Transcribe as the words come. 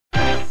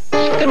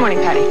Good morning,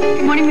 Patty.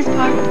 Good morning, Miss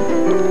Park.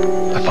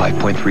 A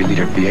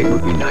 5.3-liter V8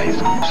 would be nice.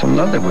 Some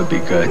leather would be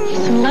good.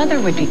 Some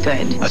leather would be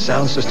good. A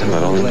sound system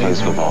that only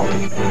plays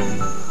Vivaldi.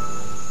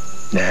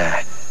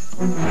 Nah.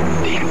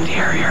 The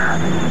interior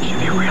should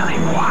be really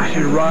quiet.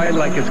 Should ride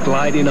like it's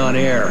gliding on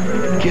air.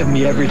 Give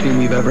me everything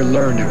we've ever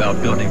learned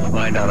about building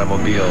fine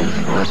automobiles.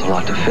 Well, there's a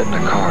lot to fit in a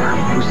car.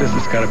 Who says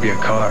it's got to be a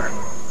car?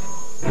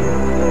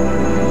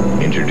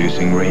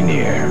 Introducing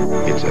Rainier.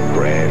 It's a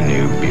brand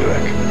new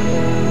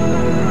Buick.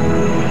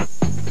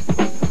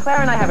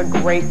 Claire and I have a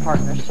great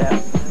partnership.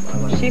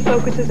 She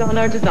focuses on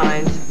our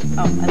designs.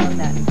 Oh, I love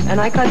that.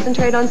 And I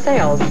concentrate on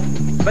sales.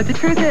 But the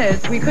truth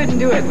is, we couldn't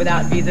do it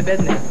without Visa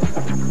Business.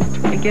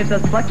 It gives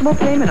us flexible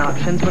payment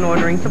options when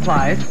ordering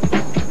supplies.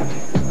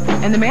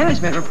 And the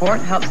management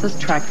report helps us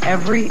track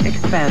every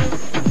expense.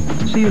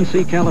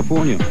 CNC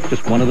California,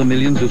 just one of the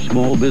millions of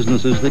small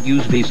businesses that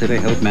use Visa to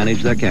help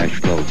manage their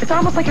cash flow. It's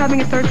almost like having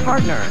a third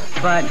partner,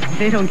 but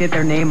they don't get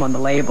their name on the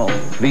label.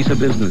 Visa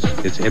Business,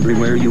 it's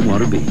everywhere you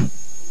want to be.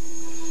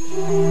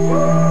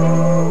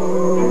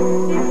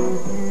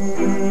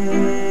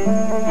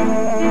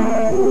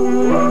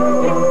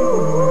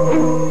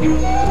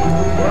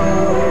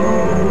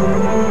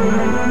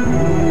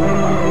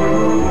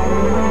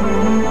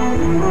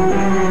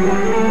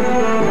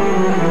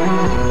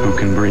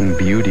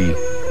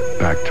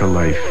 Back to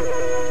life.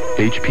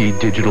 HP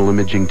Digital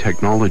Imaging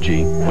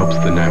Technology helps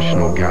the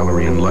National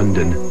Gallery in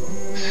London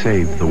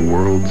save the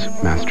world's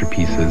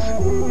masterpieces.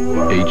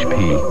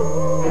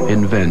 HP.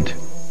 Invent.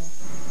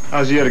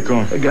 How's the edit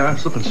going? Hey, guy,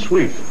 it's looking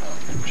sweet.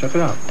 Check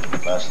it out.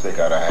 Last stick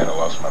out I had, I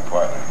lost my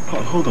partner.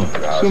 Oh, hold on.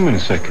 Zoom in a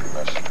second.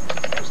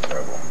 It was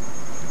terrible.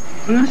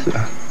 What is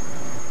that?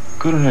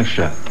 Go to the next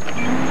shot.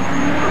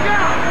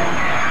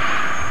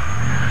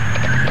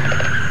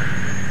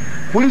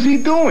 What is he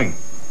doing?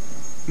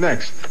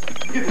 Next.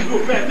 Get this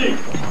little fat thing.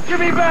 Give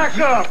me back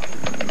up!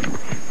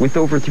 With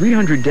over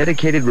 300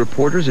 dedicated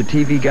reporters at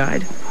TV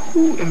Guide,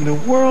 Who in the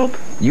world?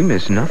 you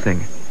miss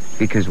nothing,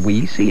 because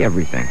we see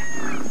everything.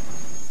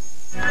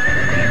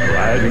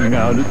 Riding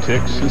out of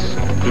Texas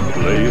to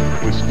play a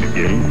twisty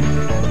game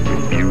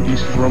with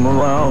beauties from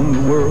around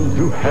the world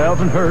who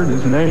haven't heard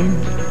his name.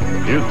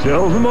 He'll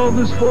tell them of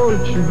his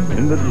fortune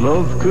and that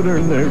love could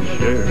earn their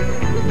share.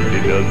 He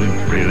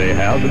doesn't really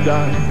have a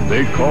dime.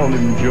 They call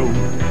him Joe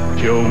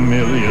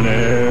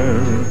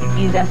Millionaire.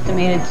 He's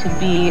estimated to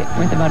be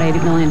worth about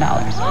 $80 million.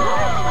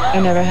 I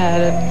never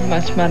had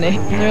much money.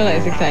 Really,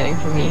 it's exciting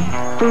for me.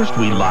 First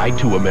we lied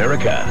to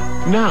America.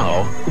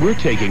 Now we're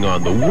taking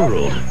on the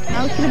world.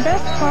 Now to the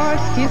best part,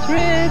 he's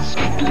rich.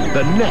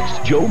 The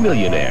next Joe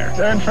Millionaire.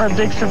 Turn for a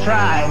big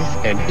surprise.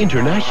 An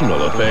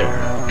international affair.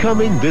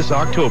 Coming this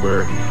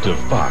October to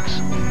Fox.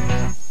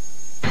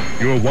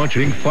 You're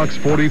watching Fox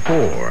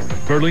 44,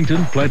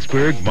 Burlington,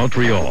 Plattsburgh,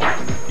 Montreal.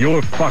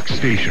 Your Fox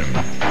station.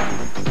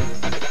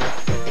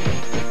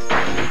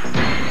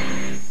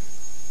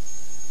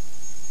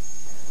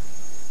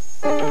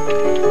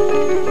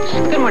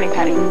 Good morning,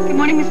 Patty. Good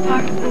morning, Miss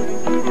Park.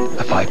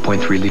 A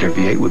 5.3-liter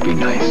V8 would be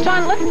nice.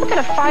 John, let's look at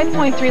a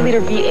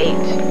 5.3-liter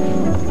V8.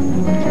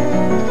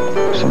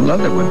 Some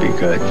leather would be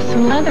good.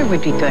 Some leather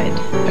would be good.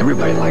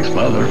 Everybody likes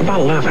leather. What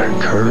about leather?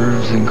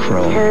 Curves and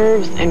chrome.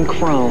 Curves and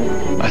chrome.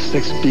 A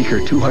 6-speaker,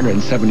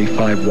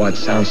 275-watt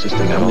sound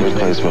system that only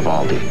plays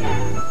Vivaldi.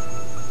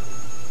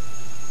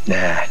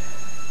 Nah.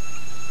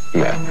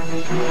 Yeah.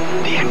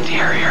 The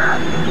interior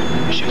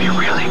should be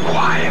really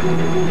quiet.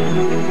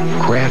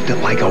 Craft it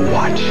like a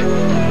watch.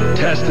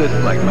 Test it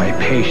like my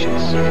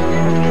patience.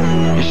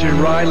 You should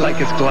ride like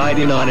it's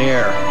gliding on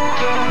air.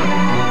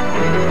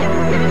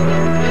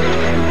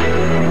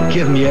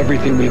 Give me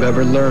everything we've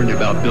ever learned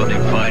about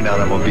building fine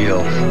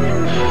automobiles.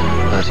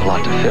 There's a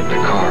lot to fit in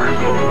a car.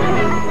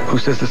 Who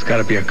says it's got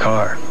to be a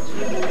car?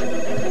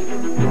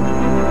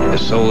 The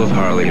soul of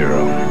Harley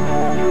Hero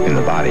in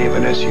the body of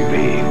an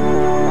SUV.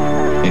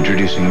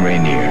 Introducing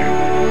Rainier.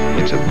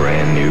 It's a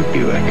brand new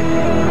Buick.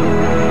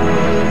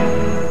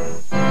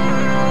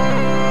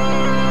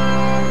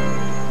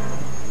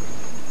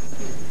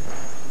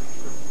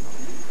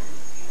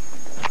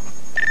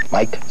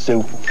 Mike,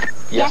 Sue.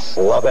 Yes.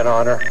 Love and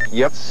honor.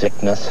 Yep.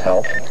 Sickness,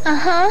 health.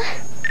 Uh-huh.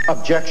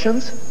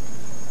 Objections?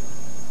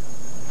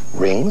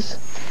 Rings?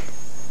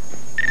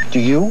 Do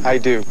you? I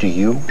do. Do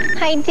you?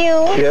 I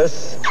do.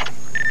 Kiss?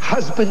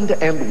 Husband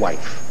and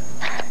wife.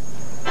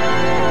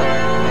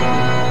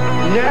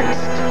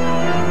 Next.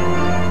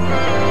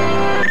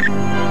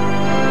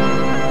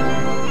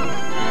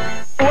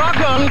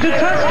 Welcome to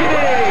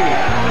Tuscany!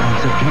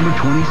 September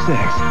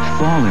 26th,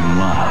 fall in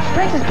love.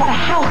 Francis bought a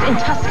house in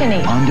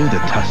Tuscany. Under the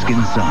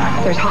Tuscan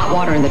sun. There's hot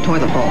water in the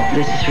toilet bowl.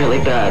 This is really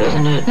bad,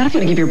 isn't it? Not if you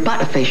want to give your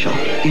butt a facial.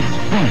 It's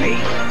funny,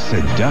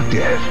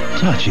 seductive,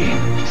 touching,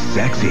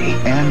 sexy,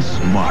 and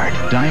smart.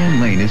 Diane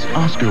Lane is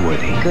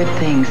Oscar-worthy. Good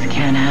things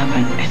can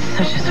happen. It's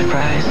such a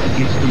surprise.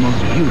 It's the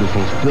most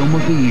beautiful film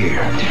of the year.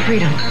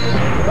 Freedom.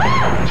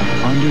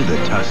 Under the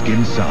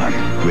Tuscan sun.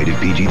 Rated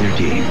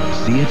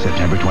PG-13. See it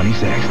September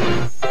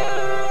 26th.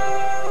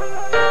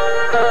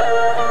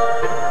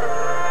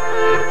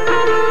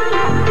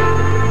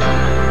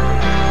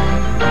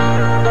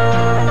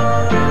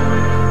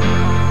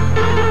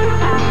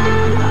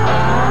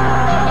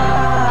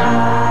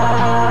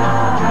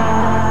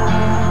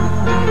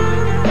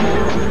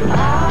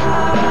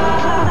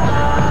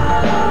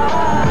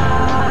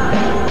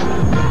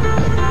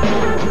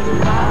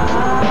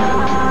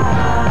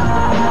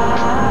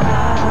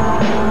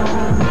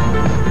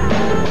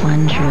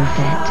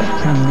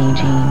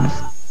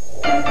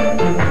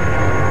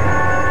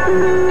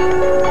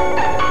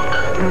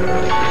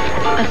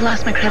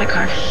 credit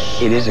card.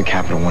 It is a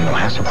Capital One no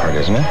hassle card,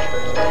 isn't it?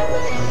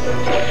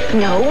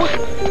 No.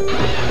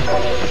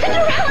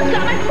 Cinderella's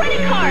got my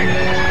credit card.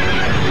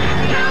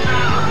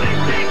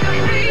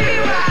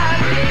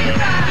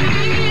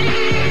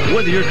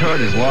 Whether your card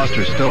is lost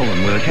or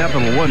stolen, with a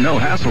Capital One no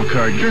hassle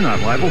card, you're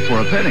not liable for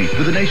a penny.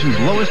 With the nation's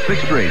lowest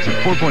fixed rates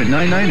at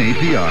 4.99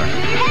 APR.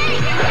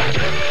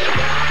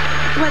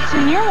 What's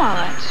in your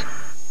wallet?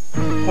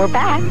 We're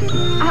back.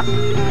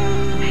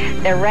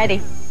 They're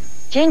ready.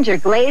 Ginger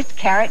glazed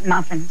carrot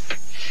muffins.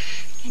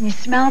 Can you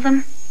smell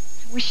them?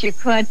 I wish you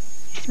could.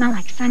 They smell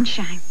like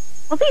sunshine.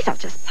 Well, these will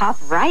just pop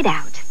right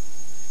out.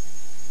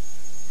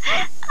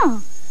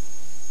 Oh,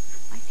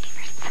 my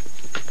favorites.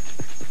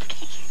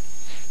 Okay.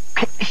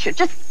 I should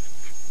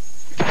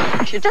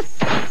just,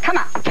 come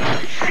on.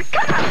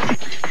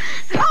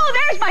 Oh,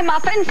 there's my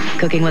muffins.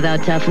 Cooking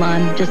without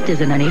Teflon just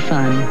isn't any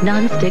fun.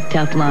 Non-stick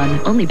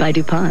Teflon, only by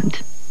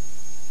DuPont.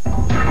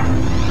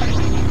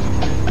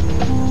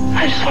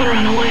 I just want to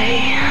run away.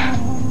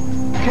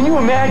 Can you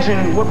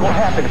imagine what will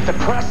happen if the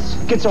press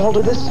gets a hold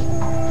of this?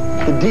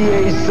 The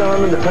DA's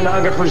son and the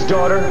pornographer's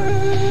daughter?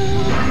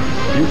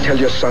 You tell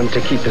your son to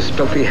keep his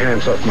filthy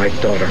hands off my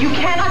daughter. You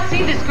cannot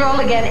see this girl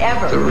again,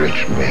 ever. The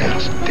rich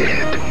man's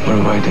dead. What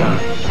have I done?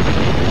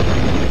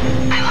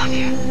 I love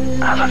you.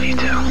 I love you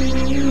too.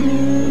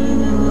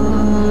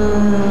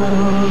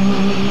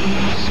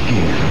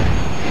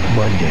 Skin.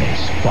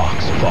 Monday's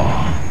Fox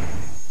Fall.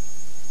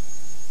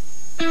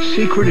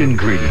 Secret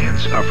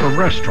ingredients are for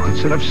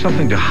restaurants that have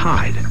something to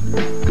hide.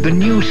 The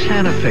new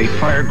Santa Fe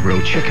Fire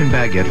Grilled Chicken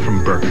Baguette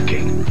from Burger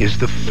King is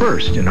the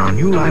first in our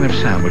new line of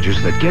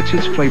sandwiches that gets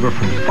its flavor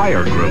from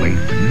fire grilling,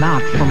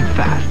 not from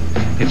fat.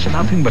 It's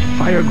nothing but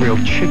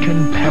fire-grilled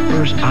chicken,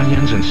 peppers,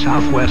 onions, and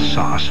Southwest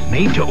sauce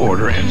made to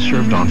order and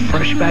served on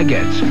fresh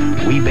baguettes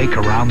we bake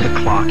around the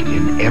clock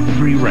in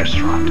every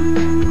restaurant.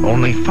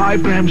 Only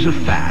 5 grams of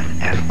fat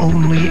and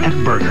only at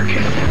Burger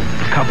King.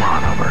 Come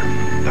on over.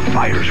 The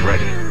fire's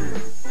ready.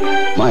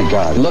 My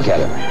God, look at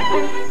her.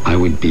 I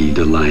would be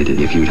delighted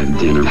if you'd have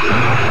dinner.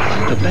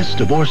 The best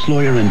divorce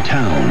lawyer in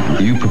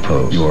town. You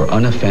propose your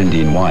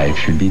unoffending wife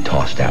should be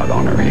tossed out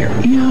on her ear.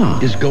 Yeah.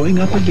 Is going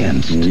up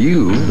against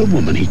you, the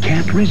woman he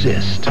can't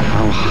resist.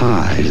 How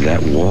high is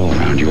that wall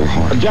around your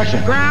heart?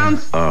 Objection.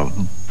 Grounds?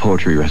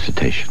 Poetry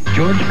recitation.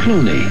 George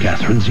Clooney,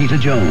 Catherine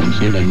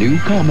Zeta-Jones in a new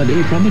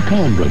comedy from the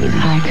Coen brothers.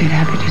 I could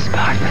have you just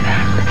part for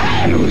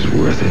that. It was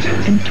worth it.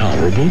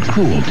 Intolerable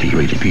Cruelty,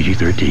 rated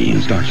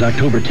PG-13, starts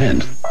October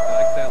 10th.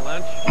 Like that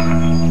lunch?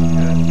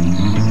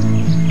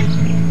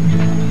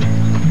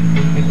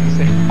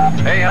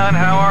 Hey, hon,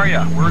 how are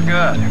ya? We're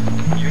good.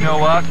 You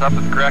know us, up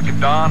at the crack of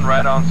dawn,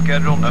 right on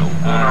schedule, no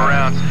fooling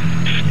around.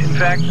 In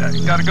fact, I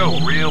gotta go.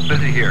 Real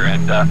busy here,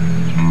 and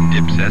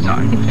Dip says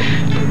hi.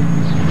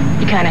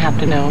 You kind of have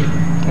to know.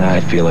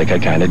 I feel like I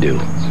kind of do.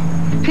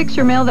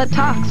 Picture mail that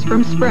talks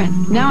from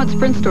Sprint. Now at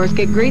Sprint stores,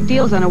 get great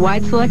deals on a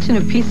wide selection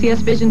of PCS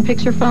Vision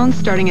picture phones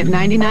starting at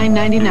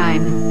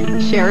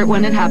 $99.99. Share it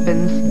when it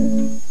happens.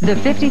 The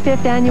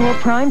 55th Annual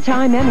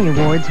Primetime Emmy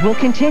Awards will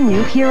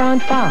continue here on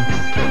Fox.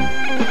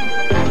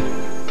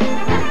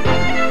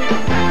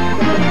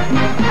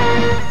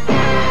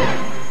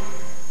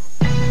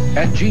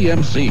 At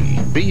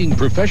GMC, being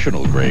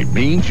professional grade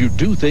means you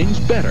do things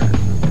better.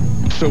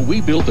 So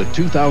we built a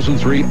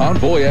 2003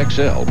 Envoy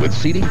XL with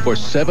seating for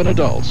 7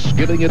 adults,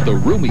 giving it the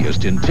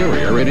roomiest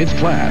interior in its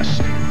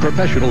class.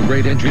 Professional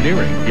grade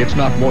engineering. It's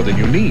not more than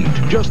you need,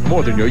 just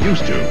more than you're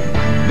used to.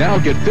 Now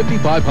get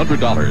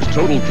 $5,500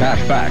 total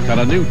cash back on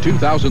a new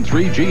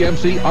 2003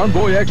 GMC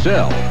Envoy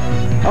XL.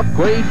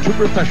 Upgrade to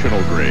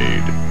professional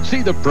grade.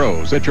 See the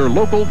pros at your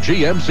local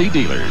GMC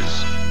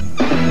dealers.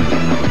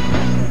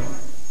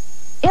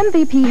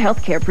 MVP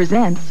Healthcare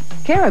presents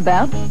Care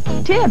About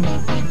Tim.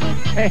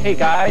 Hey,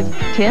 guys.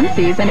 Tim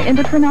sees an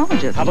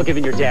endocrinologist. How about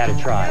giving your dad a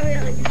try?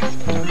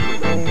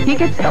 He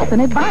gets help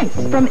and advice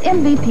from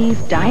MVP's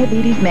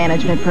Diabetes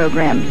Management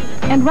Program.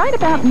 And right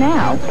about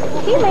now,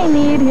 he may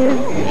need his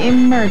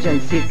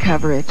emergency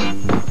coverage.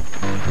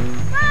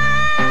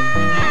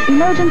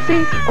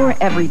 Emergency or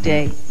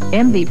everyday,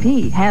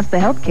 MVP has the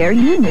healthcare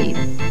you need,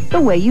 the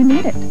way you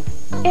need it.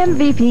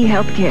 MVP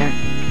Healthcare.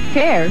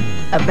 Care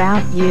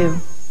about you.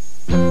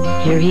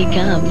 Here he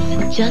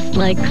comes, just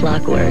like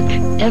clockwork,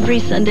 every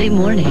Sunday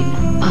morning.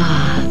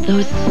 Ah,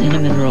 those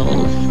cinnamon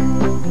rolls.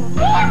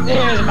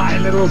 There's my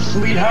little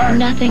sweetheart.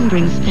 Nothing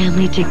brings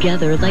family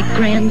together like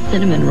grand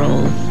cinnamon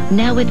rolls.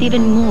 Now with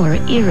even more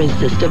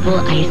irresistible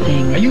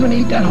icing. Are you going to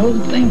eat that whole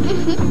thing?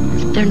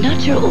 They're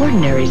not your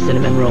ordinary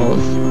cinnamon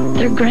rolls.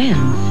 They're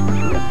grands.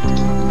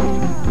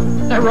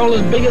 That roll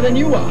is bigger than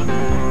you are.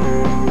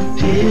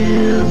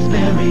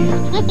 Pillsbury,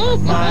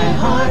 my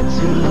heart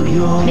to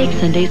yours. Make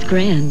Sundays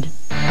grand.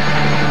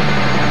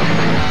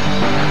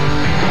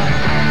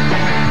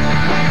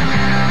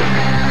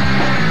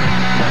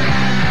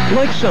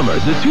 Like summer,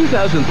 the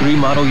 2003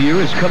 model year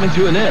is coming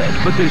to an end,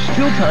 but there's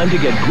still time to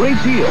get great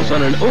deals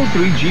on an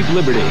 03 Jeep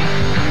Liberty.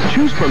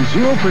 Choose from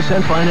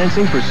 0%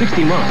 financing for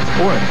 60 months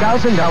or a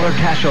 $1,000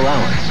 cash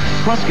allowance.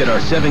 Plus, get our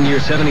 7-year,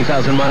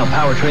 70,000-mile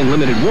powertrain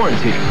limited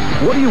warranty.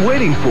 What are you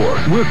waiting for?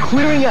 We're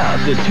clearing out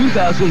the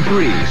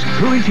 2003s.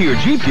 Hurry to your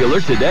Jeep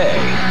dealer today.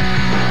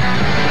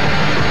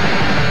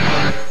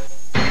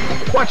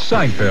 Watch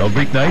Seinfeld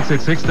weeknights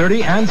at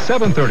 6:30 and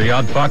 7:30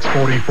 on Fox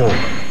 44.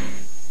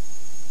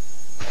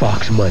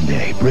 Fox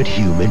Monday, Brit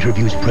Hume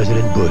interviews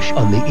President Bush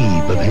on the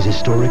eve of his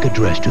historic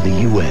address to the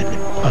UN.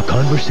 A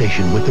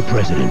conversation with the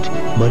president.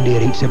 Monday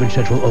at 8/7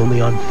 Central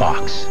only on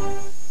Fox.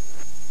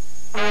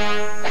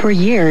 For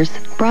years,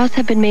 bras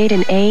have been made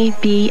in A,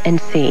 B,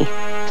 and C.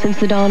 Since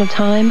the dawn of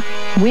time,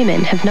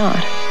 women have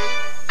not.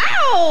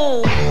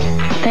 Ow!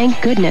 Thank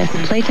goodness,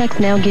 Playtex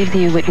now gives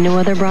you what no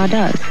other bra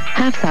does.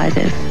 Half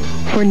sizes.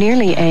 For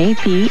nearly A,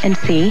 B, and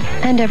C,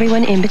 and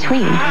everyone in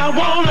between. I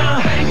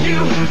wanna thank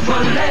you for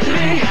letting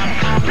me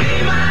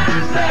be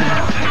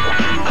myself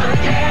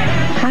again.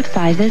 Half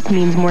sizes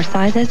means more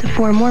sizes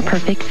for a more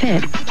perfect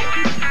fit.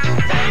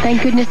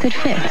 Thank goodness it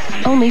fits.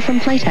 Only from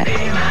Playtex.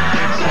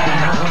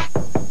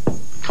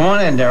 Come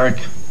on in, Derek.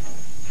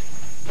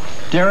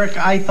 Derek,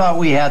 I thought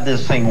we had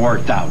this thing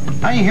worked out.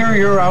 I hear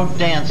you're out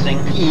dancing,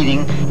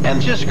 eating,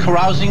 and just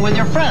carousing with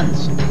your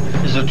friends.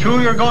 Is it true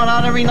you're going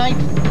out every night?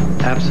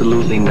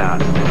 Absolutely not.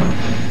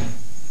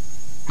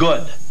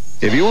 Good.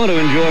 If you want to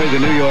enjoy the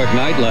New York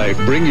nightlife,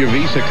 bring your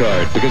Visa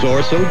card, because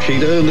Orso,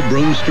 Cheetah, and the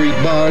Broome Street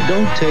Bar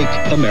don't take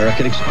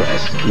American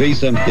Express.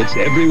 Visa, it's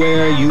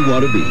everywhere you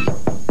want to be.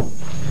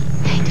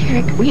 Hey,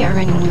 Derek, we are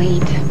running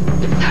late.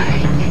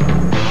 Sorry.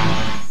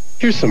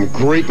 Here's some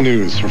great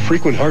news for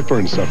frequent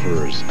heartburn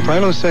sufferers.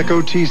 Prilosec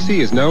OTC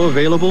is now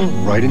available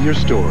right in your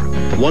store.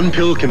 One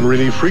pill can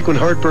relieve frequent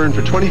heartburn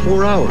for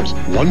 24 hours.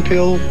 One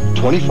pill,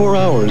 24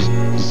 hours,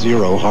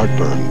 zero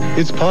heartburn.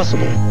 It's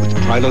possible with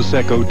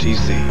Prilosec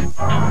OTC.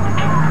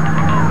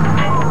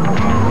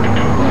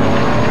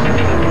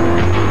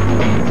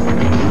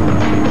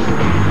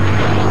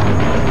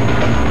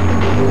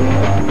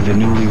 The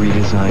newly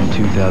redesigned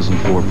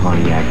 2004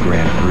 Pontiac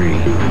Grand Prix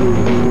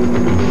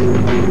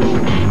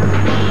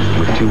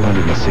with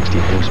 260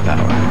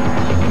 horsepower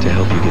to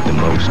help you get the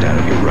most out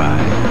of your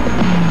ride.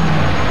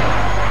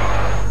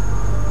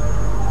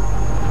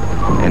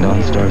 And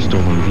OnStar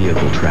stolen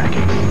vehicle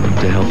tracking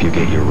to help you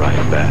get your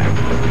ride back.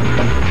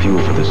 Fuel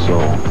for the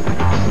soul.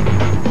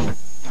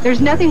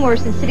 There's nothing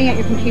worse than sitting at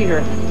your computer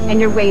and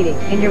you're waiting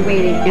and you're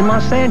waiting. In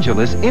Los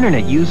Angeles,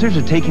 internet users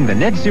are taking the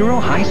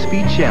NetZero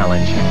Hi-Speed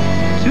Challenge.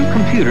 2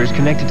 computers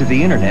connected to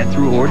the internet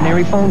through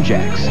ordinary phone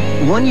jacks.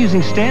 One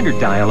using standard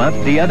dial-up,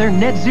 the other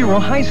NetZero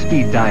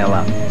Hi-Speed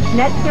dial-up.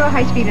 NetZero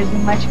Hi-Speed is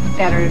much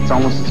better. It's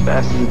almost as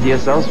fast as the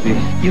DSL speed.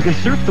 You can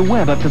surf the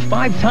web up to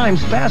 5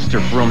 times faster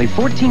for only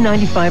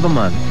 $14.95 a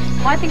month.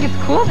 Well, I think it's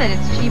cool that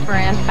it's cheaper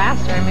and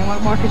faster. I mean,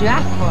 what more could you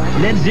ask for?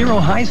 NetZero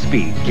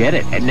Hi-Speed. Get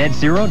it at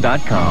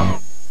netzero.com.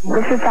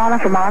 This is Donna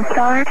from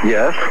OnStar.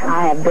 Yes?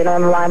 I have been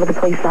on the line with the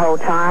police the whole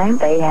time.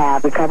 They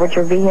have recovered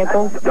your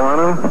vehicle.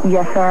 Donna?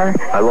 Yes, sir.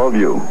 I love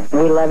you.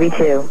 We love you,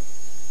 too.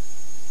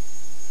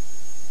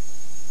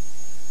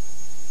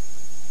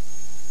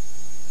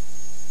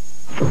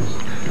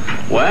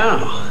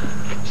 Wow.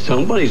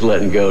 Somebody's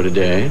letting go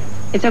today.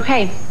 It's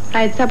okay.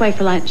 I had Subway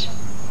for lunch.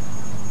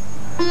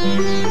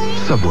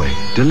 Subway,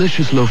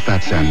 delicious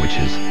low-fat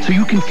sandwiches, so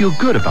you can feel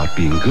good about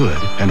being good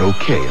and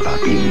okay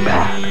about being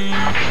bad.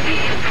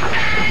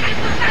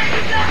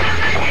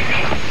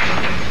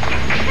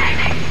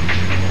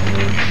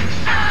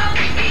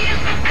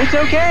 It's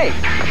okay.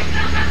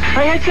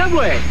 I had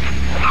Subway.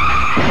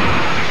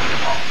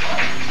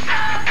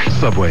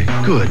 Subway,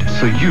 good,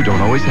 so you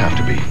don't always have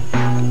to be.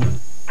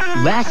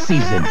 Last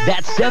season,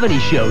 That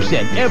 70s Show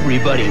sent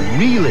everybody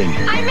reeling.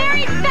 I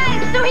married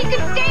Spence so he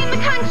could stay in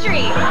the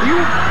country. You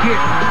get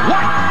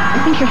what? I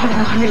think you're having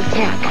a heart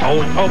attack.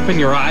 Oh, open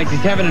your eyes. He's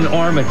having an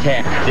arm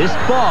attack. This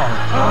fall,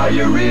 Are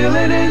you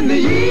reeling in the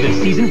year? the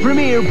season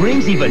premiere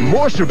brings even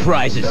more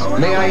surprises.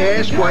 May I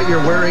ask why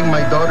you're wearing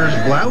my daughter's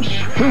blouse?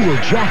 Who will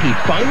Jackie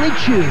finally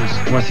choose?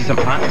 Want to see some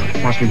hot?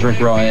 Watch me drink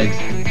raw eggs.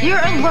 You're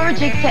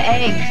allergic to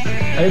eggs.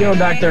 How you doing,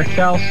 Dr.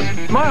 Kels?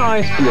 My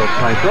eyes feel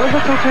tight. Do I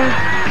look okay?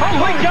 Oh,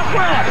 my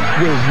God!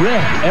 Will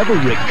Red ever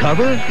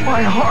recover?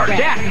 My heart.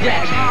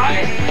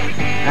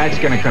 That's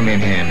gonna come in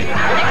handy.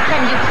 Next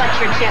time you clutch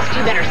your chest,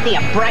 you better see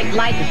a bright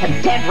light and some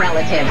dead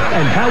relatives.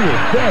 And how will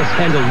Fez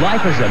handle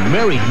life as a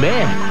married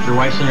man? Your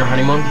wife's on your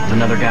honeymoon with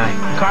another guy.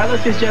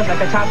 Carlos is just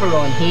like a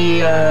chaperone.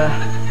 He, I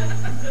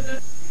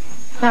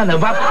don't know,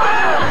 Bob.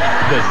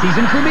 The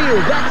season premiere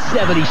of That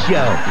 70s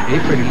Show. Hey,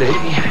 pretty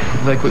lady.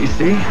 Like what you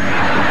see?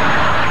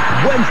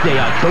 Wednesday,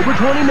 October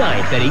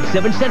 29th at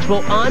 8/7 Central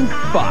on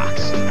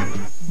Fox.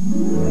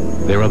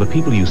 There are the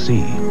people you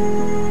see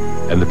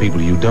and the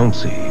people you don't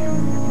see,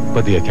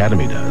 but the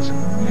Academy does.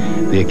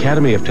 The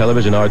Academy of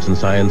Television Arts and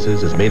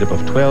Sciences is made up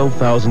of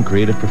 12,000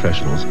 creative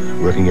professionals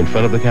working in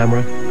front of the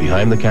camera,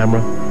 behind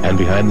and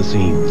behind the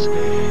scenes.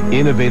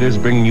 Innovators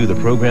bringing you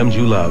the programs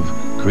you love,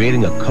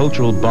 creating a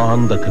cultural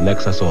bond that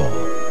connects us all.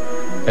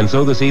 And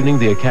so this evening,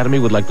 the Academy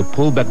would like to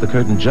pull back the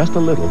curtain just a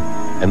little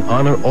and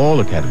honor all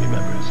Academy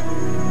members.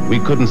 We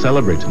couldn't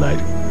celebrate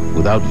tonight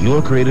without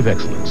your creative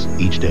excellence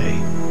each day.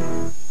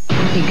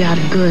 He got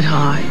a good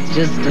heart,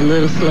 just a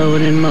little slower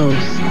than most.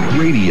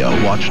 Radio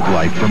watched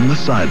life from the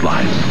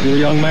sidelines. You a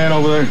young man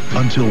over there?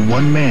 Until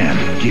one man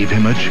gave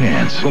him a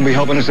chance. Gonna be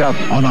helping us out.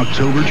 On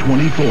October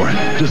 24th,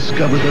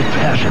 discover the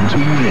passion to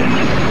win.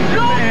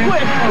 Go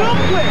quick! Go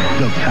quick!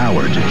 The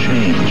power to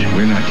change.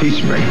 We're not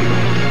teaching radio.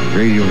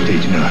 Radio's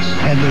teaching us.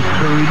 And the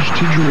courage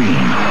to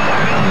dream.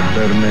 I'm a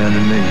better man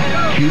than me.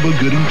 Cuba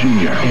Gooding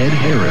Jr., Ed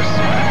Harris.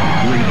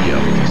 Radio,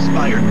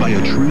 inspired by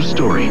a true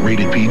story.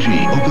 Rated PG.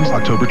 Opens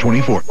October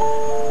 24th.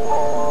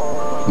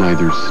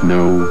 Neither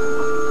snow,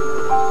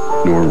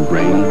 nor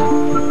rain,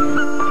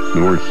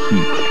 nor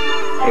heat.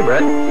 Hey,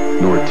 Brett.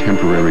 Nor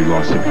temporary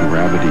loss of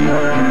gravity,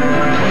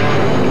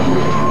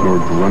 nor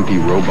grumpy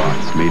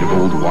robots made of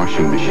old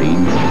washing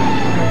machines,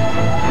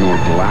 nor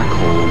black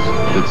holes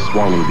that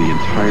swallow the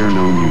entire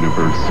known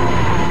universe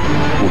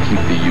will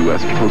keep the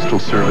U.S. Postal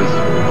Service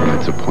from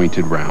its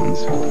appointed rounds.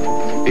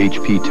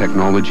 HP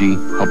technology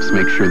helps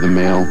make sure the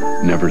mail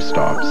never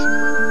stops.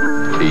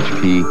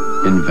 HP,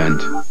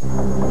 invent.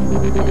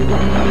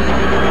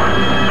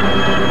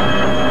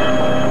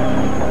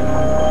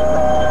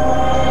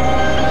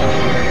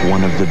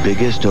 One of the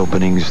biggest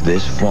openings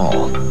this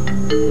fall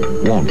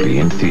won't be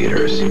in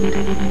theaters.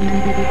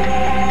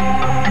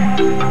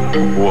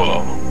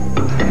 Whoa.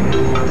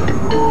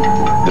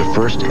 The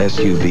first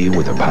SUV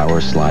with a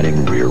power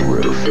sliding rear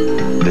roof.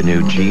 The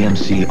new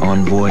GMC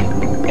Envoy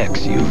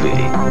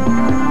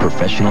XUV.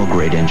 Professional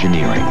grade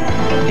engineering.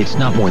 It's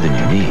not more than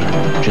you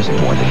need, just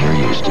more than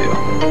you're used to.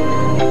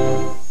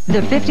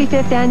 The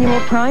 55th Annual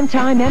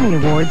Primetime Emmy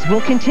Awards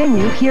will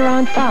continue here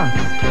on Fox.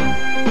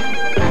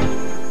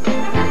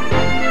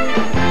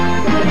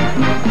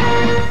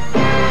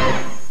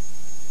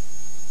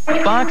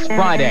 Fox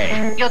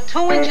Friday. You're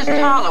 2 inches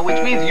taller,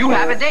 which means you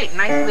have a date.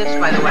 Nice lips,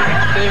 by the way.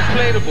 The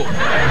inflatable.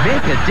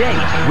 Make a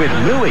date with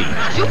Louie.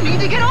 You need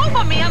to get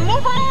over me and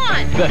move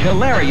on. The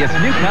hilarious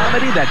new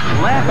comedy that's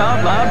laugh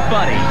out loud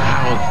funny.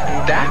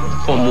 How's that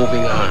for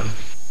moving on?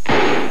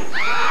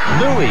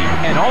 Louie,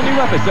 an all-new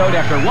episode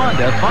after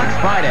Wanda, Fox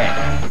Friday.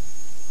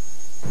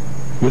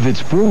 With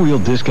its four-wheel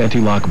disc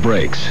anti-lock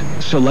brakes,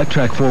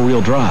 Select-Track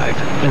four-wheel drive,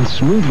 and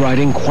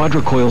smooth-riding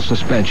quadricoil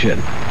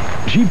suspension,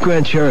 Jeep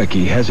Grand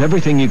Cherokee has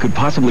everything you could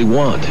possibly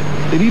want.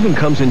 It even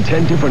comes in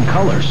 10 different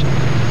colors.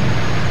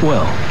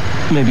 Well,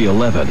 maybe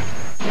 11.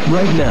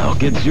 Right now,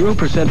 get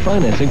 0%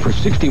 financing for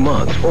 60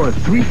 months or a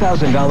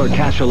 $3,000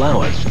 cash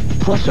allowance,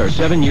 plus our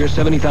 7-year,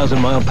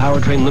 70,000-mile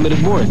powertrain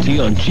limited warranty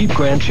on Jeep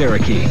Grand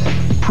Cherokee.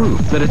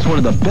 Proof that it's one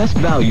of the best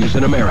values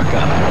in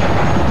America.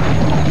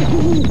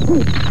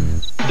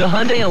 The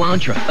Hyundai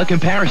Elantra, a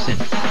comparison.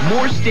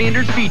 More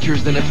standard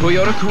features than a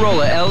Toyota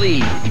Corolla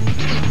LE.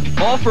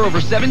 All for over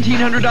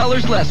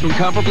 $1,700 less when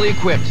comparably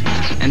equipped.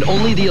 And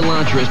only the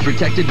Elantra is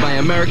protected by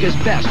America's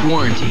best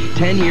warranty.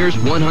 10 years,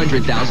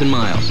 100,000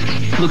 miles.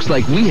 Looks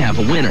like we have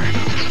a winner.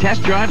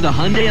 Test drive the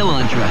Hyundai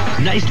Elantra.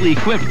 Nicely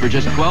equipped for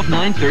just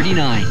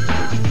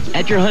 $12,939.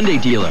 At your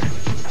Hyundai dealer.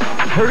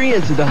 Hurry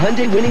into the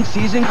Hyundai winning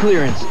season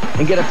clearance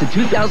and get up to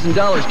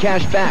 $2,000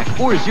 cash back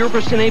or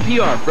 0%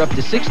 APR for up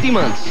to 60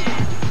 months.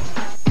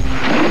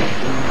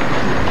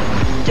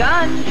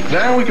 Done.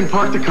 Now we can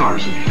park the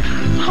cars in here.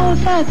 Oh,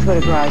 that's what a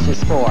garage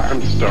is for.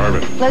 I'm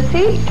starving. Let's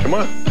eat. Come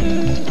on.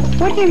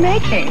 What are you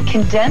making?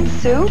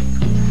 Condensed soup?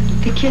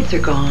 The kids are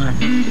gone.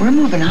 We're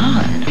moving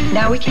on.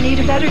 Now we can eat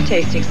a better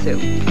tasting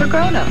soup for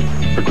grown-ups.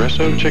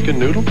 Progresso chicken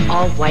noodle?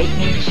 All white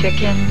meat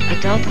chicken,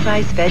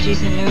 adult-sized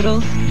veggies and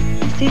noodles.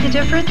 See the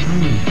difference?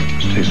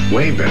 This tastes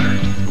way better.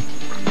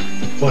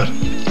 What?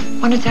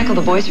 Want to tackle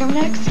the boys' room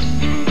next?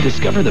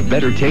 Discover the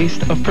better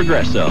taste of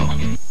Progresso.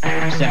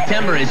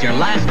 September is your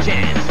last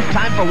chance.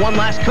 Time for one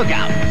last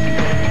cookout.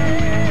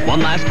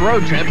 One last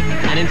road trip,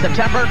 and in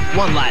September,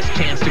 one last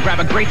chance to grab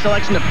a great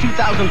selection of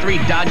 2003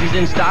 Dodges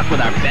in stock with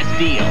our best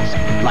deals,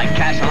 like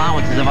cash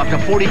allowances of up to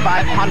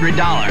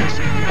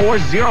 $4,500, or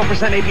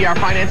 0% APR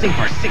financing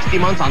for 60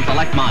 months on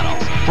select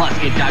models. Plus,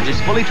 get Dodge's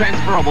fully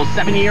transferable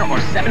 7-year or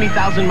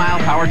 70,000-mile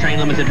powertrain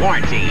limited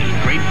warranty.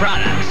 Great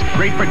products,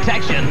 great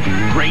protection,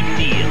 great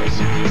deals.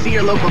 See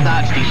your local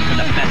Dodge dealer for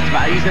the best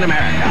values in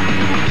America.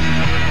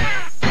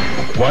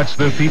 Watch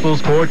the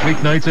People's Court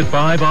weeknights at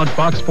 5 on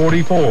Fox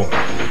 44.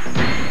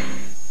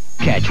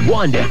 Catch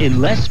Wanda in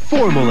less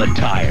formal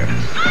attire.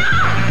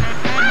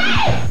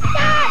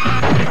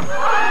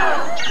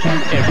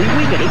 Every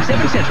week at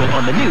 8/7 Central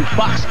on the new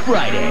Fox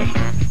Friday.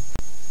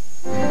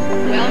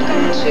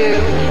 Welcome to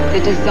the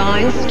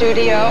design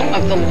studio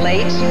of the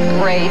late,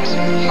 great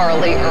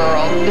Harley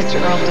Earl. Mr.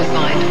 Earl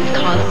designed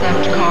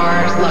concept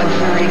cars,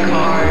 luxury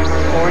cars,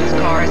 sports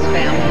cars,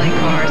 family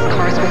cars,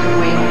 cars with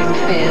wings,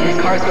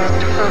 fins, cars with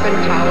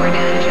turbine-powered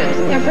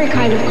engines. Every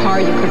kind of car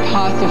you could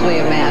possibly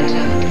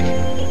imagine.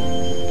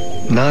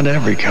 Not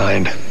every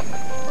kind.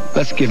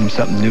 Let's give him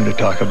something new to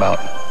talk about.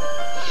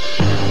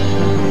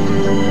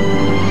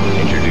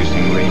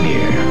 Introducing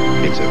Rainier.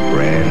 It's a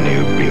brand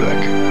new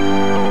Buick.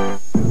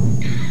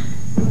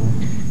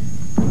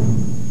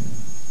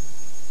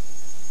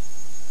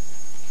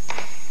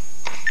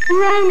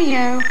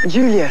 Romeo.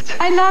 Juliet.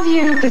 I love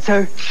you.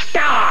 Ditto.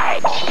 Die!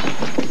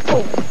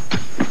 Oh.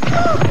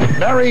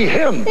 Marry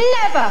him.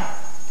 Never.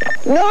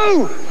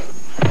 No!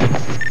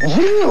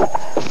 You!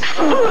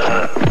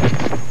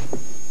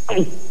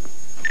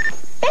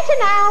 Better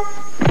now.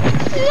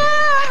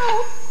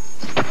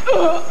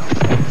 No!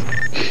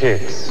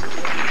 Kids.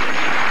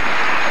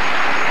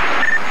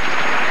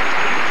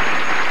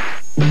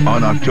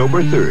 On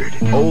October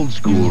 3rd, old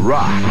school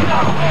rock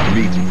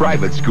meets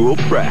private school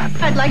prep.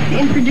 I'd like to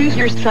introduce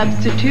your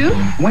substitute.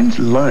 When's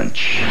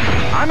lunch?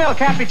 I'm El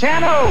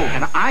Capitano,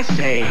 and I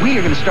say we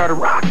are going to start a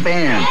rock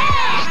band.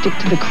 Stick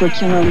to the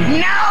curriculum.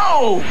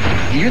 No!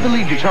 You're the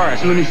lead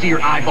guitarist. Let me see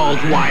your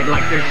eyeballs wide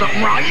like there's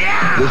something wrong.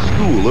 Yeah! The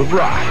School of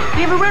Rock.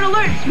 You have a red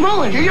alert,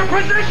 Smolin. To your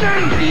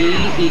position! E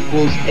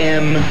equals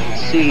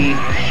MC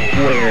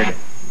squared.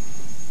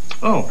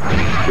 Oh.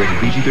 Rated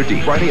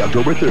PG-13. Friday,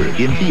 October 3rd.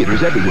 In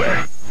theaters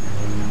everywhere.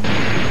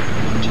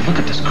 Would you look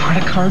at this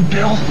credit card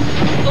bill?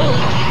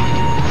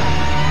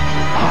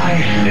 I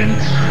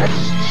didn't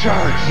press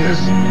charges.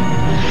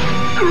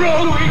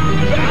 Growing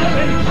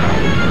balance.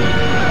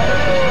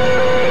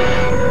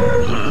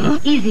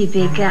 Easy,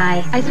 big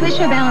guy. I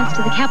switched our balance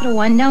to the Capital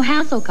One no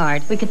hassle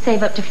card. We could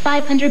save up to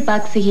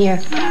 $500 a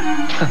year.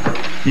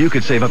 You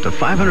could save up to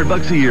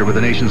 $500 a year with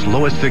the nation's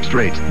lowest fixed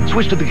rates.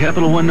 Switch to the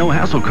Capital One no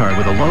hassle card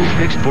with a low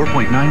fixed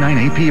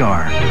 4.99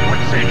 APR.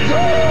 What's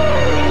it?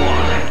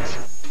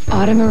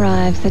 Autumn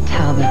arrives at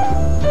Talbot.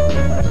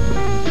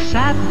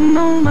 Satin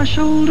on my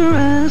shoulder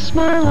and a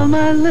smile on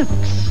my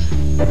lips.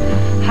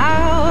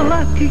 How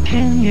lucky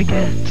can you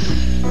get?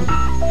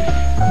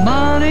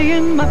 Money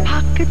in my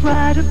pocket,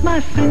 right at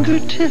my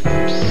fingertips.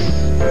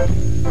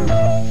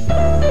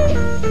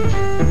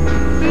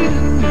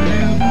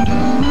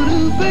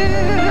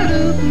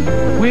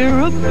 We're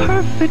a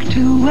perfect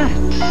duet.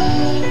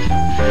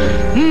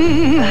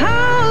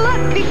 How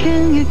lucky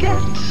can you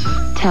get?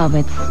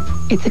 Talbot's.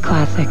 It's a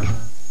classic.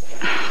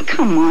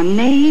 Come on,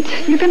 Nate.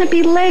 You're gonna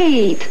be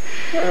late.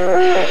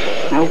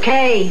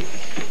 Okay.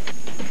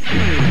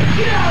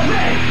 Get out of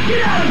bed!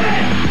 Get out of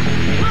bed!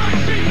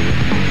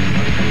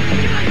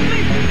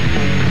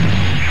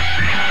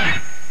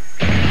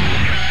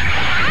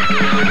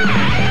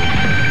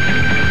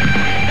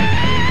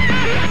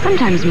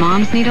 Sometimes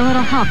moms need a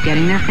little help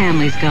getting their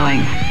families going.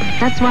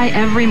 That's why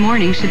every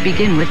morning should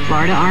begin with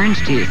Florida orange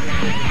juice.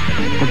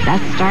 The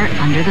best start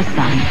under the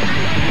sun.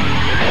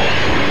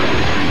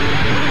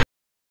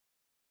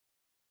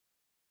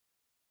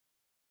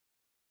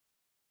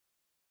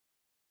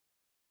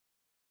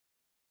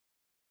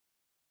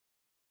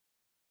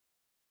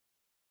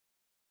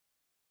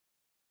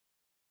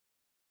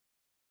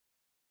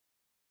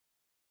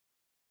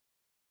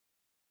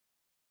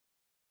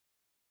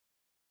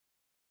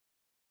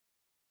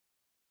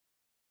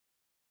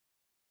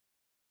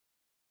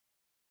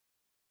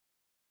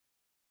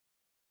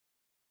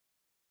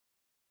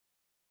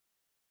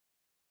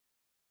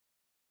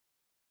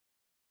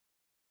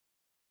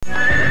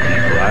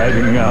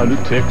 Riding out of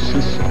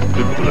Texas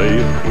to play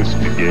a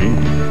twisty game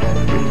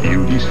with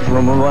beauties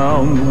from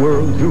around the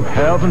world who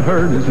haven't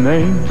heard his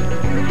name.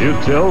 He'll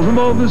tell them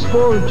of his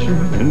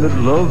fortune and that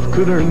love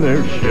could earn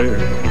their share.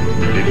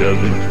 But he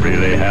doesn't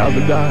really have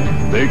a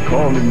dime. They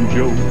call him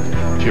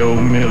Joe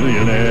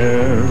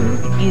Millionaire.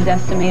 He's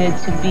estimated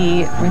to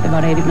be worth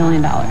about $80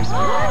 million.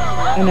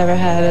 I never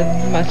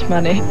had much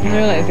money. It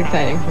really is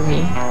exciting for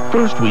me.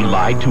 First we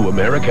lied to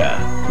America.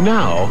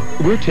 Now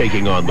we're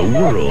taking on the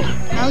world.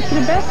 Out to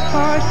the best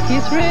part,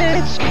 he's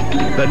rich.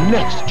 The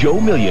next Joe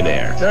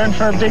Millionaire. Turn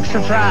for a big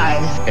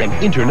surprise. An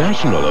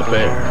international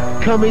affair.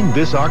 Coming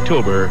this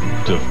October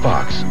to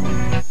Fox.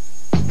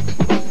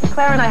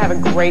 Claire and I have a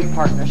great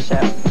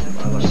partnership.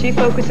 She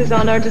focuses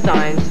on our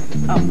designs.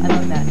 Oh, I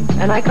love that.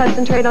 And I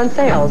concentrate on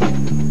sales.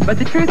 But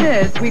the truth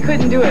is, we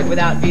couldn't do it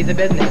without Visa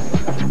Business.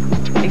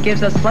 It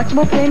gives us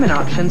flexible payment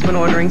options when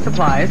ordering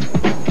supplies.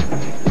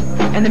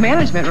 And the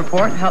management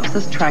report helps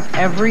us track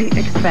every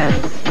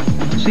expense.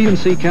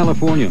 CNC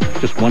California,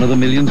 just one of the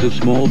millions of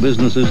small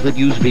businesses that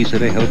use Visa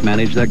to help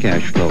manage their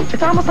cash flow.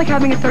 It's almost like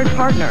having a third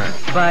partner,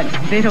 but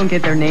they don't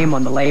get their name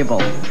on the label.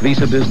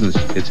 Visa Business,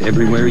 it's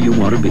everywhere you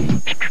want to be.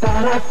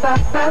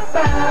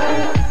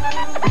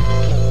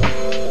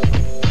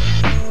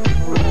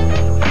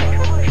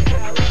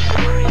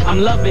 I'm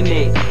loving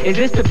it. Is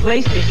this the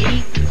place to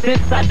eat?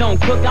 Since I don't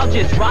cook, I'll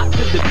just rock to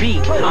the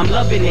beat. I'm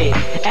loving it.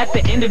 At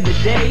the end of the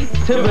day,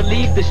 to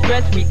relieve the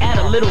stress, we add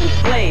a little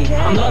play.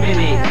 I'm loving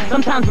it.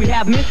 Sometimes we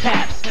have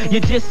mishaps. You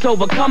just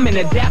overcome and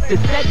adapt to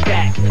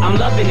setbacks. I'm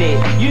loving it.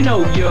 You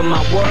know you're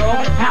my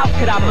world. How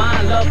could I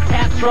mind love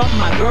taps from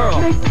my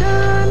girl?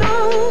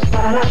 McDonald's,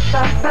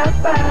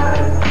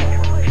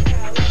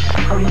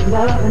 I'm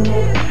loving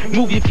it.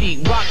 Move your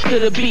feet, rock to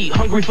the beat.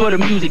 Hungry for the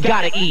music,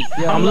 gotta eat.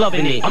 I'm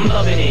loving it, I'm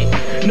loving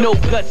it. No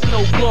guts,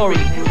 no glory.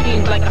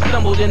 Seems like I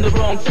stumbled in the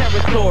wrong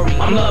territory.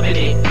 I'm loving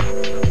it.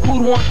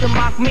 Who'd want to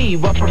mock me?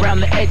 Rough around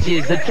the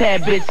edges, a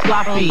tad bit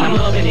sloppy. I'm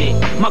loving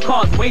it. My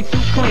car's way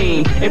too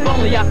clean. If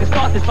only I could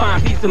start this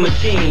fine piece of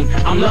machine.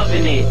 I'm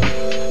loving it.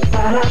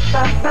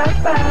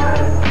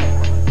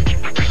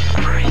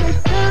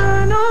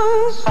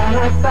 McDonald's,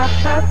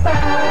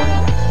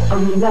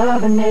 I'm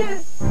loving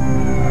it.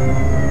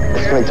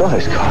 my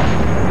daughter's car.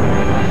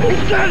 He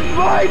sent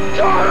my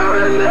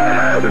daughter in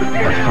there!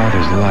 My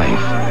father's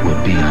life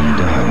would be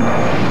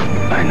undone.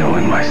 I know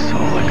in my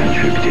soul I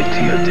contributed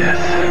to your death.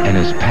 And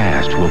his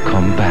past will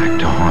come back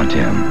to haunt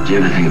him. Do you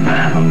ever think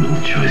about how one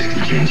little choice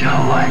can change your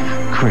whole life?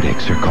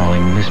 Critics are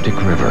calling Mystic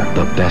River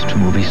the best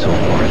movie so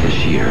far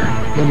this year.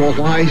 No more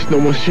lies, no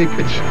more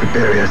secrets. We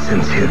bury our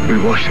sins here, we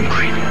wash them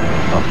clean.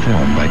 A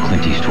film by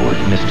Clint Eastwood,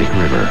 Mystic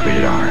River,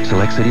 rated R.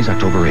 Select cities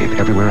October 8th,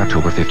 everywhere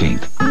October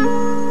 15th.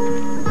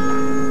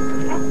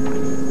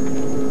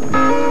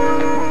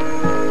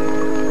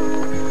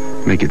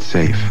 Make it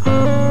safe.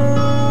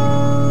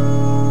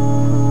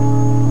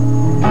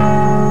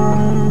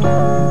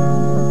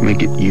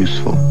 Make it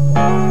useful.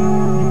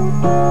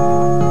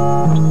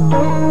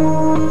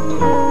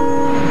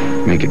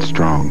 Make it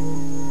strong.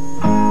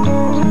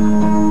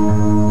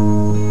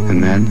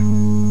 And then,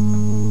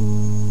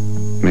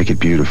 make it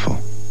beautiful.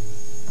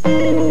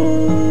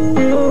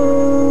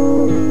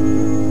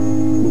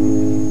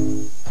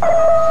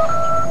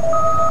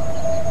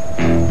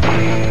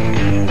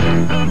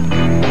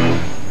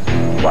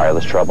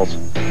 Wireless troubles?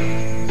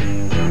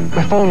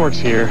 My phone works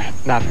here,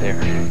 not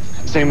there.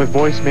 Same with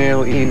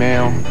voicemail,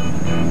 email.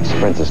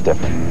 Sprint is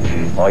different.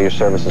 All your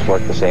services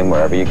work the same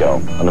wherever you go,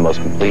 on the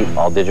most complete,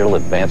 all-digital,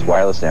 advanced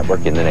wireless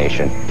network in the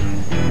nation.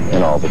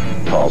 And all the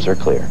calls are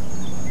clear.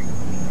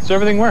 So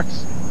everything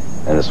works.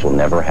 And this will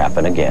never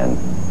happen again.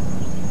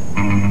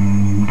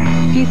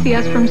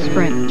 PCS from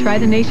Sprint. Try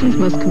the nation's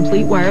most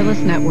complete wireless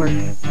network.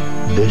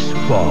 This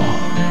fall,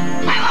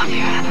 I love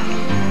you,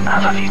 Adam. I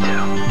love you too.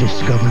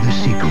 discover the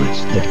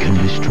secrets that can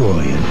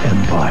destroy an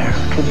empire.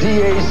 The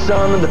DA's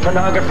son and the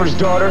pornographer's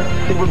daughter,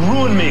 they would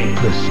ruin me.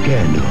 The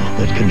scandal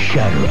that can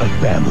shatter a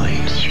family.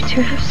 Did you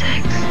two have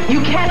sex?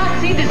 You cannot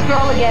see this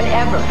girl again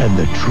ever. And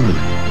the truth.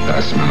 I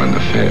smell an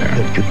affair.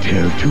 That could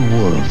tear two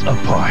worlds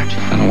apart.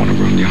 I don't want to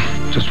ruin you.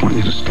 Just want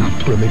you to stop.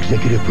 From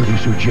executive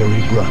producer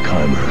Jerry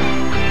Bruckheimer.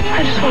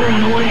 I just want to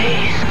run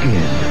away.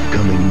 Skin,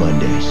 coming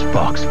Mondays,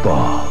 Fox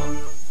Fall.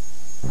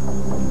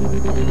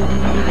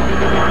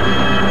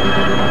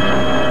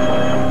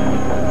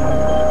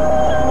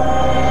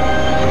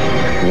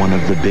 One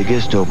of the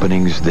biggest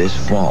openings this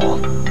fall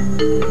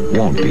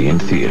won't be in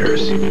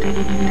theaters.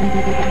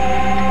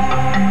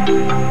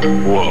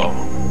 Whoa.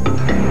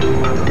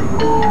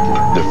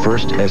 The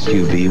first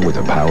SUV with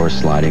a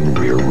power-sliding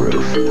rear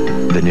roof.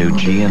 The new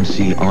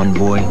GMC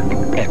Envoy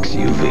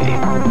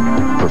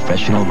XUV.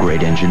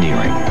 Professional-grade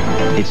engineering.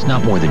 It's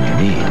not more than you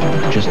need,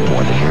 just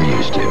more than you're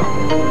used to.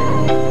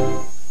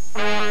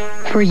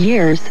 For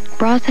years,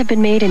 bras have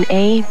been made in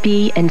A,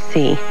 B, and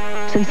C.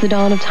 Since the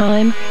dawn of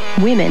time,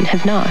 women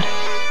have not.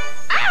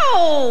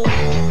 Ow!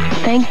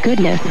 Thank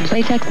goodness,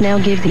 Playtex now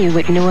gives you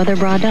what no other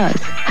bra does.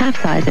 Half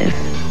sizes.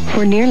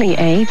 For nearly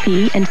A,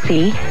 B, and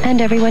C,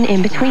 and everyone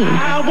in between.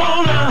 I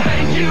wanna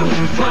thank you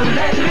for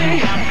letting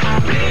me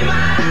be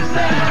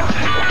myself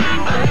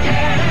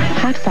again.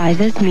 Half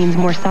sizes means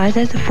more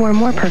sizes for a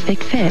more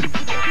perfect fit.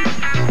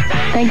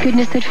 Thank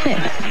goodness it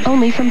fits.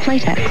 Only from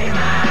Playtex.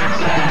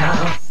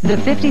 The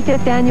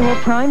 55th Annual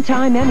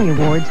Primetime Emmy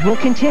Awards will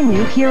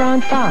continue here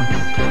on Fox.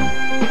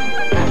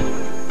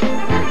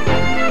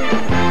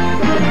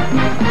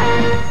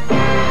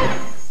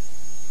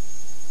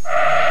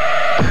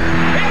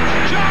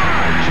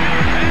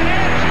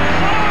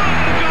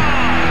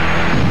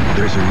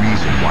 There's a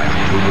reason why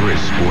October is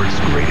sports'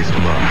 greatest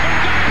month.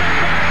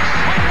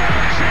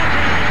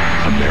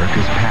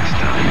 America's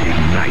pastime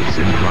ignites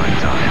in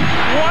primetime.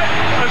 What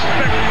a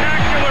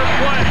spectacular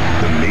play!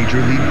 The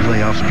Major League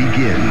playoffs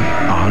begin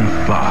on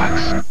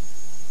Fox.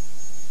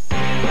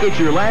 It's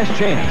your last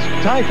chance.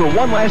 Time for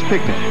one last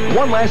picnic,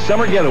 one last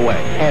summer getaway,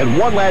 and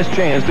one last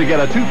chance to get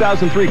a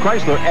 2003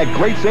 Chrysler at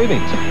great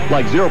savings,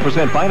 like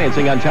 0%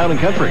 financing on Town &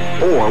 Country.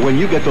 Or when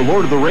you get the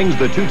Lord of the Rings,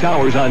 The Two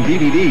Towers on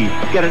DVD,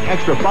 get an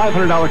extra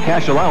 $500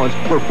 cash allowance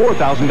for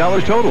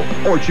 $4,000 total.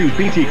 Or choose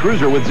PT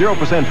Cruiser with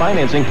 0%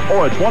 financing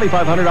or a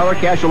 $2,500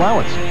 cash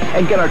allowance.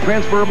 And get our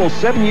transferable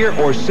 7-year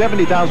or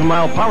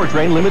 70,000-mile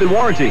powertrain limited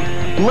warranty.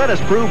 Let us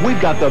prove we've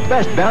got the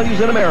best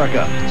values in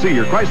America. See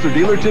your Chrysler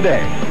dealer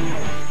today.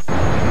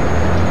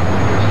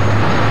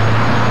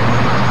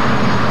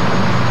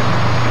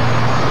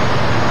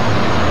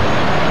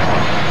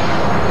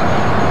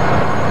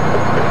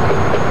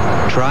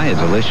 Try a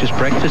delicious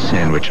breakfast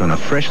sandwich on a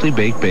freshly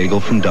baked bagel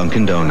from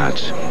Dunkin'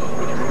 Donuts.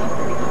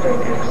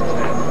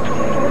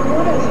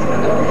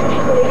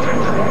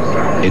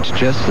 It's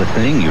just the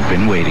thing you've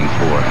been waiting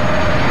for.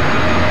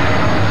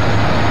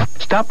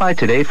 Stop by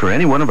today for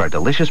any one of our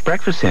delicious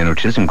breakfast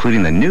sandwiches,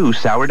 including the new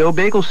sourdough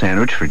bagel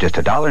sandwich for just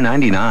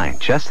 $1.99.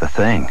 Just the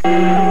thing.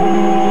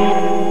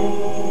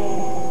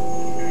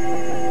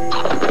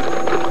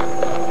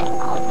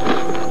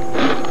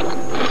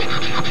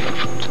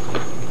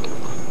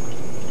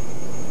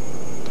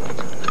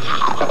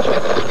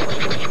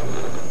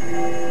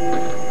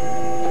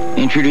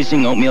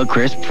 Introducing Oatmeal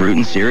Crisp Fruit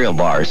and Cereal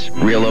Bars.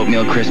 Real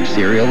oatmeal crisp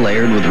cereal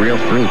layered with real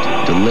fruit.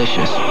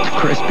 Delicious.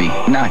 Crispy.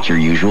 Not your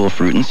usual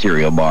fruit and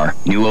cereal bar.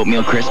 New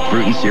Oatmeal Crisp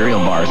Fruit and Cereal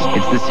Bars.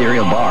 It's the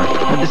cereal bar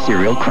with the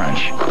cereal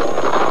crunch.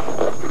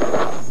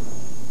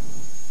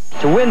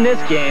 To win this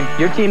game,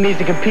 your team needs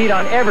to compete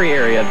on every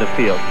area of the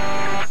field.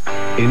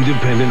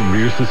 Independent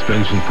rear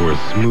suspension for a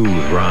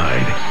smooth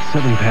ride,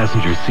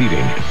 7-passenger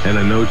seating, and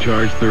a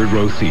no-charge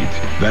third-row seat.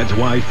 That's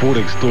why Ford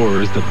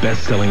Explorer is the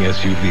best-selling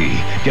SUV.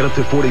 Get up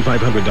to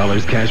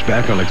 $4,500 cash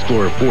back on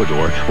Explorer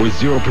 4-door or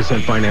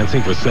 0%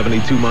 financing for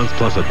 72 months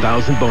plus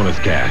 $1,000 bonus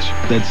cash.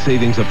 That's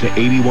savings up to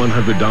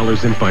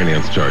 $8,100 in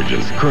finance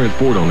charges. Current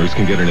Ford owners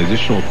can get an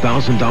additional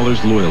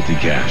 $1,000 loyalty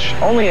cash.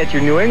 Only at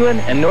your New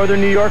England and Northern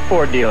New York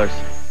Ford dealers.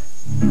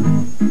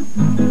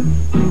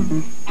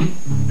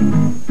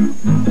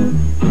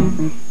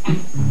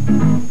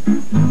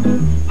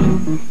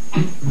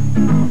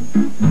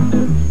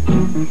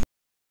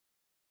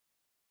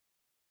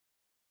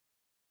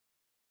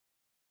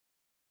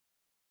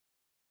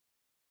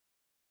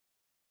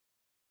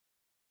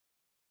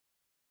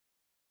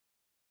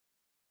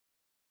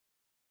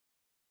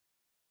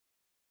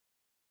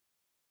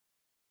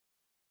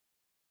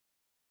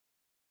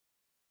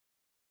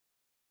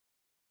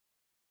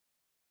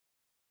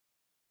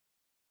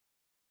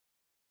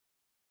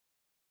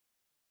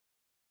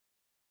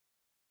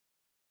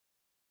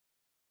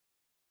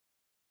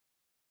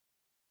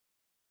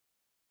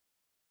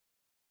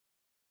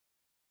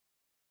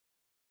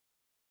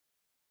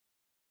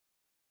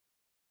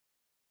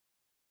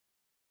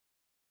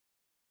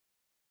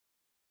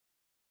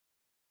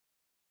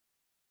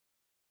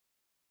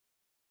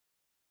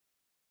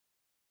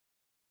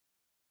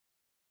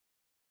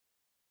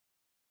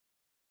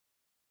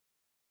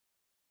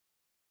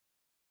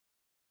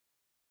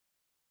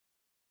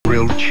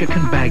 Grilled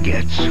chicken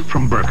baguettes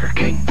from Burger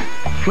King.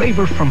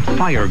 Flavor from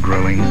fire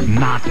grilling,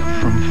 not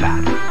from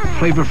fat.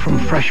 Flavor from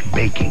fresh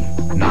baking,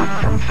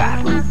 not from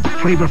fat.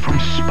 Flavor from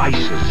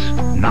spices,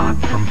 not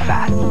from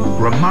fat.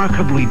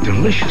 Remarkably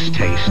delicious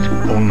taste,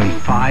 only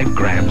 5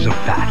 grams of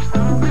fat.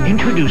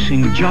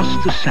 Introducing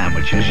just the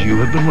sandwiches you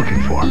have been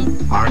looking for.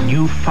 Our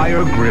new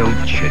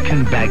fire-grilled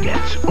chicken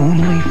baguettes,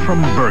 only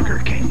from Burger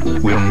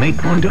King. We'll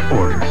make one to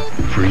order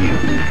for you.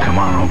 Come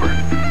on over.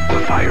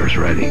 The fire's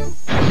ready.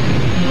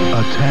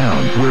 A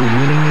town where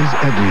winning is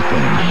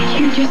everything. Can't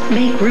you just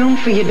make room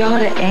for your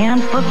daughter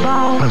and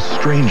football? A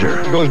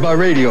stranger. He goes by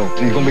radio,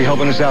 and he's going to be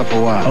helping us out for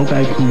a while. A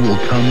guy who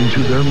will come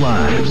into their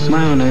lives.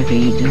 Why on earth are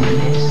you doing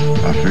this?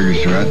 I figure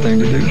it's the right thing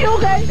to do. You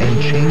okay? And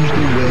change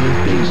the way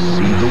they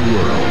see the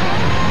world.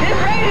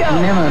 It's radio!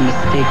 Never a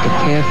mistake to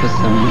care for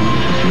someone.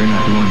 We're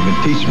not the ones who've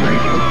been teaching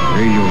radio.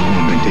 Radio's the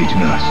one who's been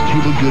teaching us.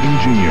 Cuba Gooding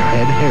Jr.,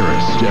 Ed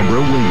Harris,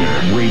 Deborah Winger.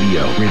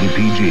 Radio, rated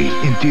PG.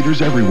 In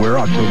theaters everywhere,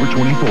 October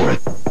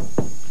 24th.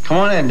 Come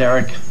on in,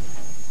 Derek.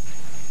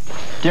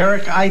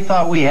 Derek, I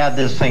thought we had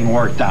this thing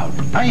worked out.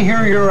 I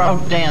hear you're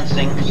out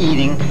dancing,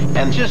 eating,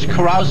 and just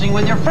carousing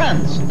with your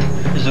friends.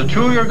 Is it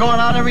true you're going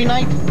out every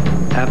night?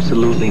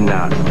 Absolutely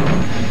not.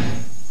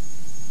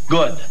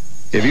 Good.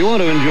 If you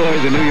want to enjoy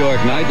the New York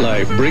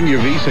nightlife, bring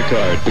your Visa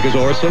card, because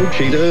Orso,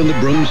 Cheetah, and the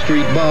Broom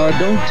Street Bar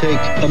don't take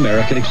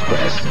American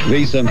Express.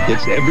 Visa,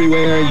 it's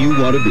everywhere you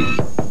want to be.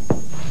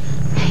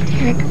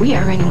 Hey, Derek, we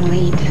are running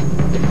late.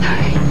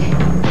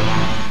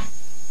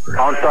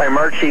 OnStar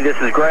emergency, this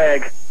is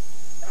Greg.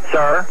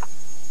 Sir?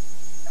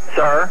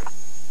 Sir?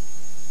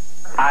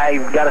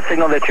 I've got a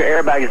signal that your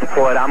airbag is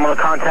deployed. I'm going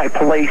to contact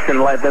police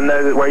and let them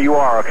know where you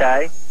are,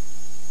 okay?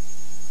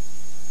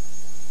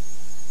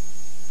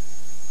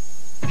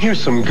 Here's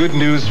some good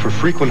news for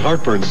frequent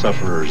heartburn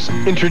sufferers.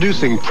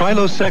 Introducing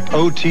Prilosec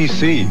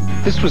OTC.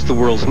 This was the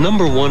world's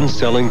 #1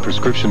 selling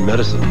prescription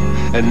medicine.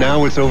 And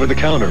now it's over the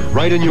counter,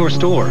 right in your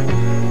store.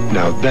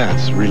 Now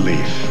that's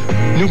relief.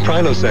 New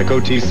Prilosec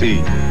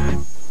OTC.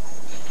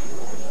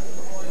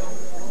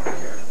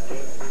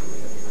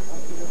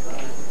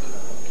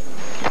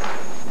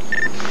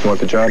 You want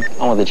the job?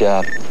 I want the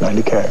job.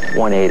 90K.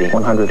 180.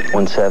 100.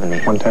 170.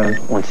 110.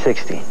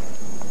 160.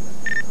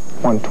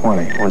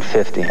 120.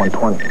 150.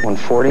 120.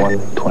 140.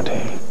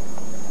 120.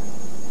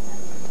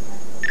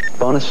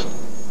 Bonus?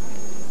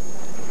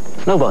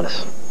 No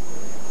bonus.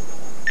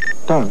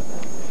 Done.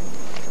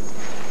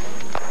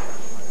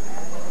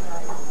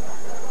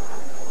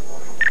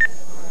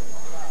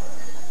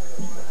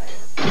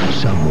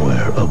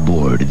 Somewhere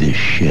aboard this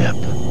ship,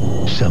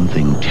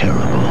 something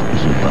terrible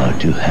is about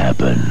to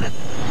happen.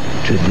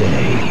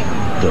 Today,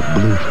 the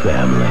Blue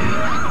family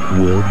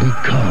will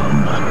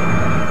become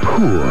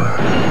poor.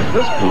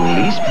 Those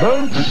police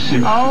boats?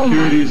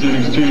 Securities and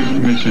Exchange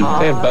Commission.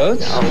 They have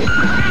boats?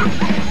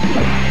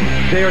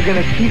 They are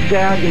going to keep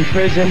Dad in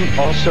prison.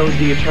 Also,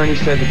 the attorney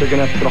said that they're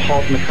going to have to put a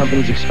halt in the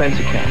company's expense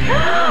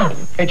account.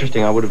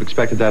 Interesting. I would have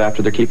expected that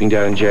after they're keeping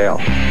Dad in jail.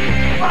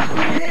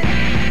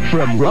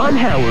 From Ron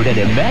Howard and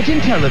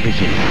Imagine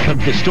Television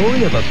comes the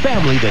story of a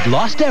family that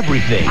lost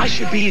everything. I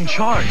should be in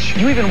charge.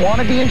 You even want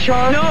to be in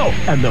charge? No!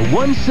 And the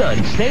one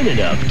son sane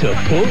enough to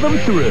pull them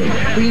through.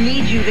 We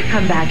need you to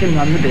come back and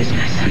run the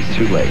business. It's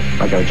too late.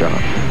 I got a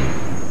job.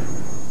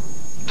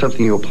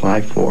 Something you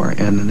apply for,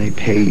 and then they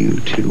pay you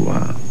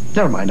to,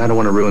 Never mind, I don't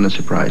want to ruin the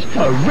surprise.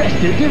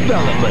 Arrested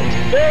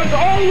Development. There's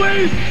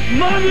always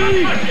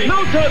money!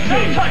 No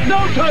touching!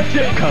 No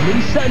touching!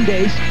 Coming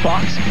Sundays,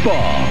 Fox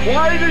Fall.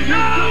 Why did you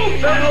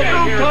do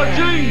that? No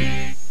touching!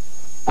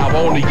 I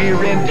want a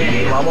year-end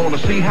deal. I want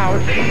to see how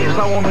it feels.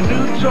 I want a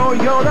new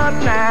Toyota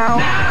now.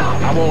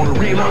 I want a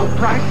real low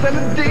price and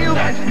a deal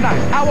that's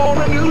nice. I want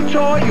a new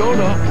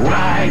Toyota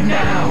right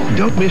now.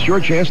 Don't miss your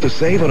chance to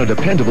save on a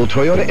dependable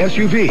Toyota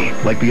SUV,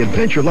 like the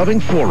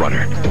adventure-loving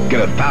 4Runner.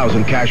 Get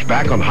 $1,000 cash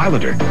back on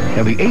Highlander,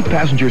 and the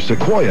 8-passenger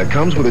Sequoia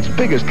comes with its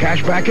biggest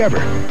cash back ever,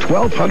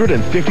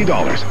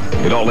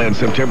 $1,250. It all ends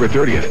September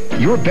 30th.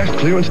 Your best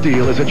clearance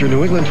deal is at your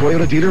New England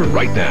Toyota dealer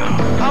right now.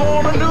 I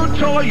want a new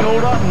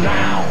Toyota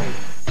now.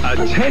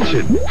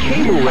 Attention!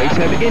 Cable rates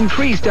have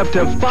increased up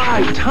to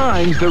 5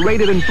 times the rate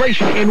of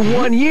inflation in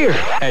 1 year.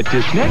 At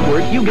Dish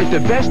Network, you get the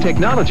best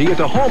technology at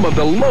the home of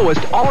the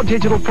lowest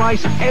all-digital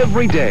price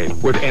every day,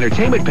 with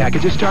entertainment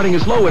packages starting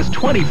as low as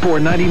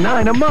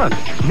 $24.99 a month.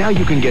 Now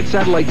you can get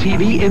satellite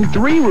TV in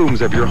 3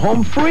 rooms of your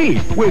home free,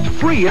 with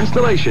free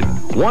installation.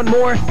 Want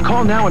more?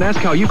 Call now and ask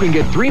how you can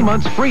get 3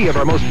 months free of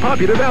our most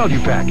popular value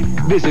pack.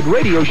 Visit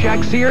Radio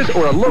Shack, Sears,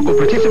 or a local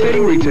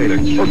participating retailer,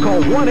 or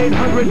call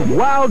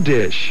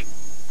 1-800-WOW-DISH.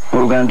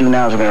 What we're going to do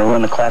now is we're going to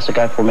run the classic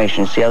I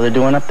formation. See how they're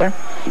doing up there?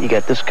 You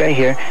got this guy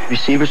here.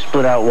 Receiver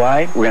split out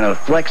wide. We're going to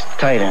flex the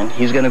tight end.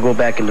 He's going to go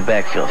back in the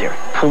backfield here.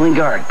 Pulling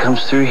guard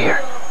comes through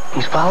here.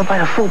 He's followed by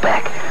the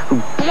fullback, who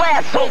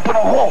blasts open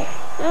a hole.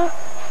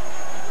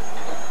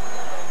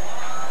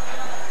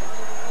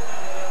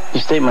 You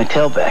stayed my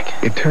tailback.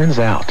 It turns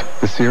out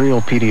the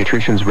cereal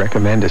pediatricians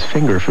recommend as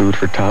finger food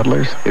for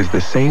toddlers is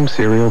the same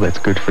cereal that's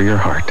good for your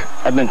heart.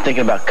 I've been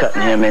thinking about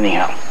cutting him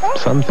anyhow.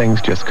 Some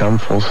things just come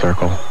full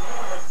circle.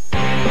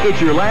 It's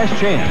your last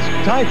chance.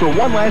 Time for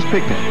one last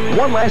picnic,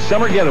 one last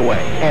summer getaway,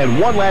 and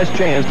one last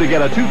chance to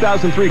get a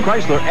 2003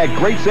 Chrysler at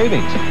great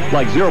savings,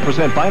 like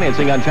 0%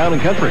 financing on Town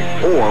 & Country.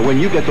 Or when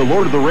you get The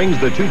Lord of the Rings,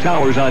 The Two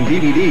Towers on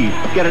DVD,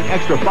 get an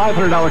extra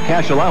 $500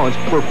 cash allowance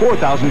for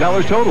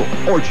 $4,000 total.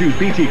 Or choose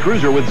BT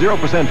Cruiser with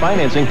 0%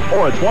 financing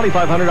or a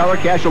 $2,500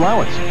 cash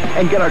allowance.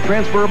 And get our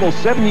transferable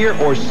 7-year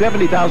or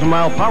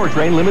 70,000-mile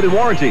powertrain limited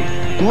warranty.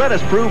 Let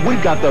us prove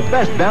we've got the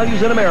best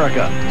values in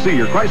America. See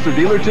your Chrysler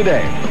dealer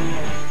today.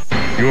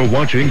 You're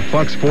watching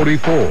Fox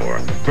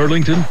 44,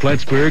 Burlington,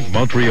 Plattsburgh,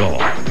 Montreal.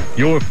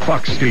 Your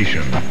Fox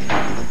station.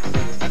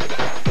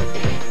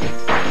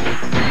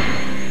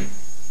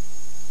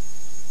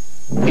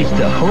 It's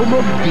the home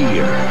of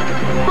beer,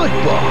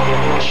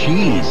 football,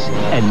 cheese,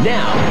 and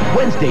now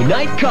Wednesday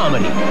night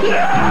comedy.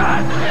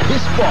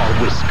 This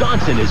fall,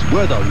 Wisconsin is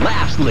where the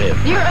laughs live.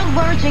 You're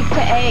allergic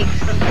to eggs.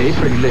 Hey,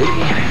 pretty lady.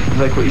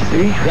 Like what you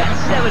see? That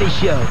 70s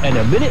show and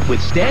a minute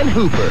with Stan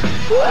Hooper.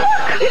 Look,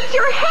 it's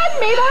your head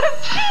made out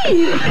of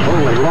cheese.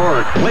 Holy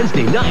Lord.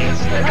 Wednesday nights,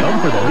 come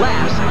for the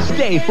laughs,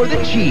 stay for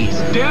the cheese.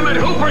 Damn it,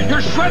 Hooper,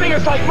 you're shredding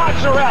us like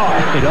mozzarella.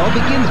 It all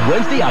begins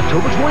Wednesday,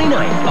 October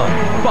 29th on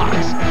Fox.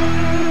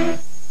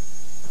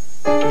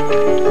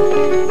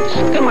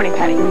 Good morning,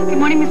 Patty. Good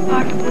morning, Miss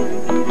Park.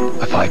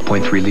 A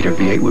 5.3-liter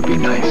V8 would be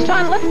nice.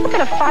 John, let's look at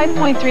a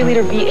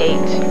 5.3-liter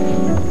V8.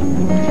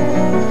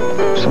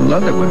 Some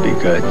leather would be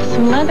good.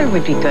 Some leather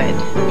would be good.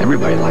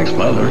 Everybody likes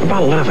leather. What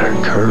about leather?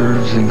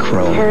 Curves and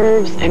chrome.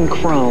 Curves and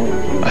chrome.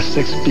 A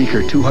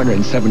 6-speaker,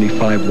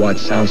 275-watt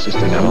sound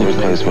system. How many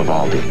plays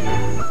Vivaldi?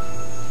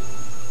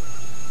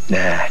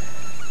 Nah.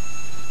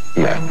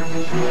 Yeah.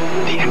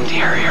 The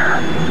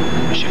interior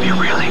should be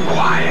really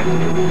quiet.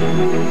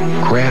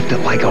 Craft it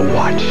like a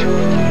watch.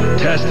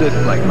 Test it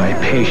like my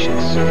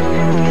patience.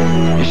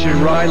 You should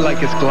ride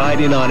like it's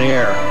gliding on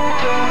air.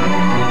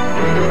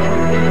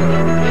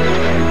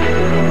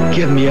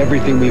 Give me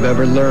everything we've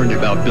ever learned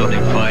about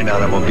building fine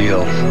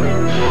automobiles.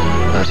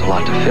 There's a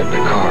lot to fit in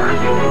a car.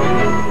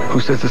 Who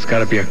says it's got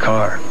to be a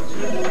car?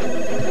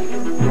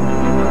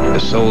 The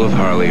soul of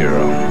Harley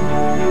Earl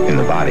in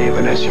the body of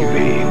an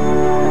SUV.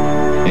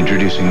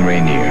 Introducing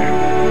Rainier.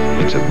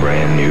 It's a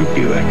brand new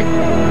Buick.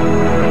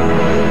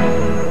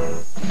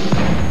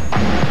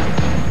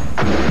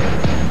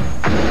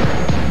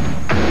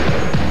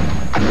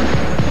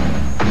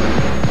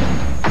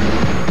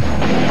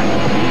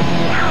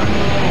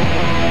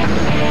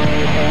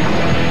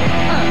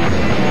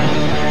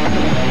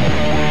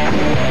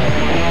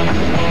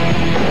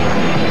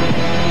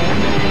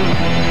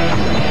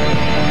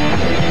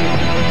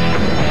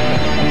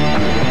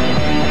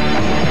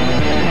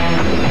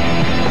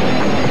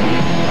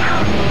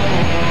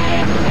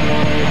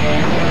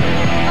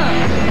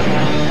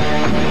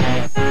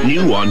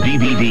 New on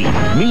DVD,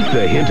 Meet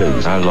the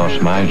Hintons. I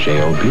lost my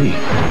J.O.B.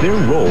 Their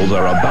roles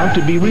are about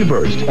to be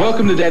reversed.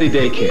 Welcome to Daddy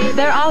Daycare.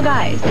 They're all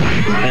guys.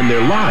 And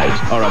their lives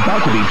are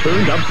about to be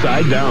turned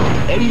upside down.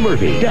 Eddie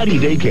Murphy, Daddy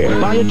Daycare.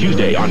 Buy it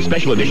Tuesday on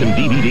special edition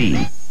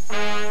DVD.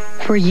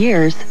 For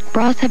years,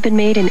 bras have been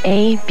made in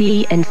A,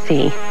 B, and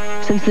C.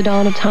 Since the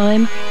dawn of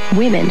time,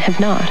 women have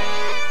not.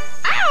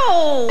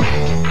 Ow!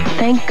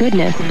 Thank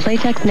goodness,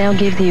 Playtex now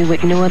gives you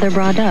what no other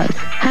bra does.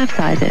 Half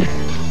sizes.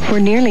 For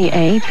nearly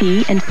A,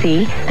 B, and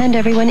C, and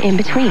everyone in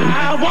between.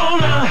 I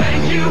wanna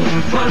thank you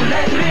for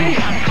letting me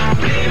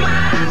be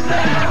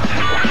myself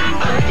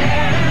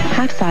again.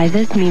 Half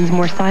sizes means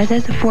more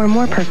sizes for a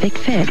more perfect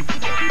fit.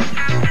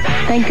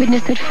 Thank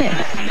goodness it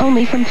fits.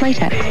 Only from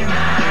Playtex.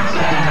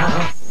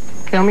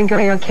 Filming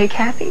going okay,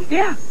 Kathy?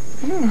 Yeah.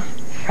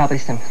 Probably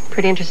some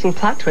pretty interesting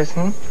plot twist,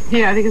 huh?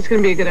 Yeah, I think it's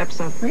going to be a good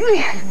episode. Really?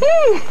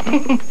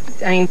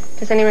 I mean,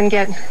 does anyone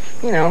get,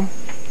 you know,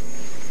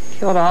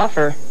 killed off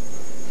or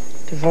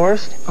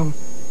divorced? Oh.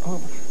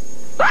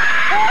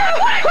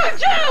 What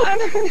did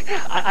you do?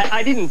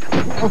 I didn't.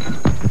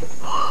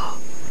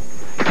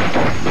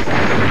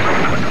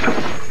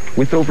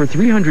 With over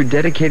 300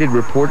 dedicated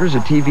reporters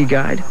at TV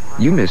Guide,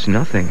 you miss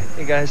nothing.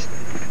 Hey, guys.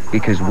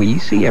 Because we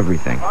see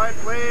everything. All right,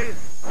 please.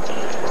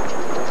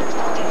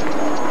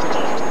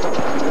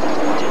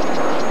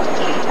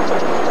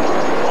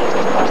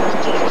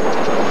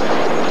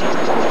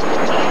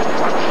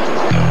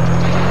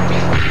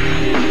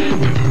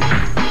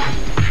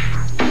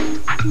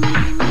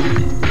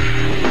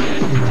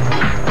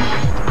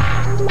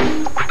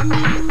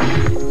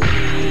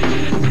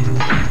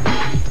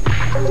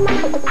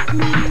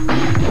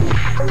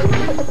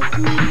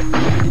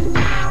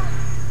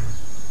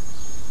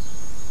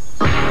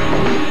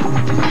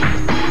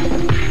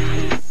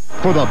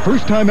 For the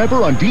first time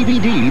ever on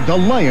DVD, The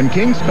Lion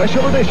King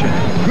Special Edition.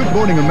 Good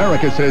Morning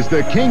America says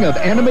the king of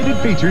animated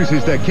features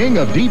is the king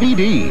of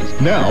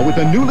DVDs. Now with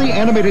a newly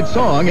animated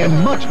song and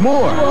much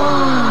more.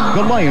 Wow.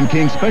 The Lion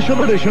King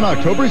Special Edition,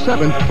 October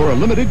 7th for a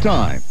limited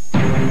time.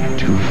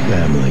 Two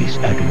families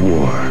at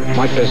war.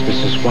 My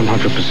business is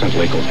 100%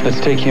 legal.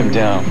 Let's take him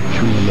down.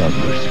 Two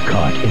lovers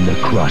caught in the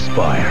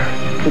crossfire.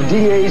 The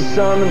DA's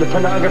son and the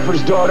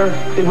pornographer's daughter,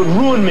 they would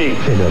ruin me.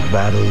 In a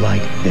battle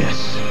like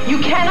this, You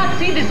cannot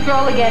see this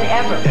girl again,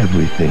 ever.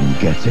 everything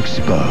gets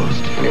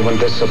exposed. Anyone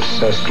this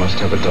obsessed must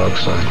have a dark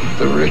side.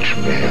 The rich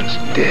man's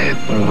dead.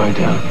 What have I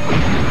done?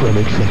 From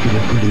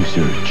executive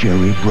producer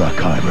Jerry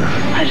Bruckheimer.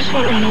 I just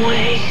want to run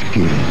away.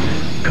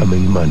 Skid.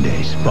 Coming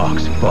Mondays,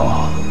 Fox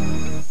Fall.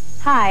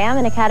 Hi, I'm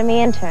an Academy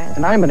intern.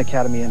 And I'm an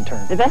Academy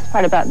intern. The best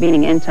part about being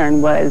an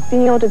intern was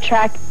being able to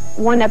track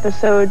one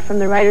episode from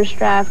the writer's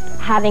draft,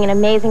 having an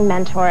amazing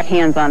mentor,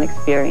 hands-on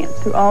experience.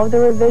 Through all of the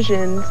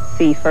revisions,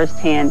 see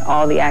firsthand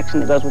all the action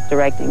that goes with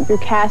directing, through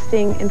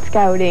casting and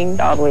scouting,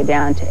 all the way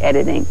down to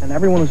editing. And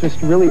everyone was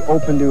just really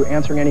open to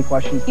answering any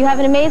questions. You have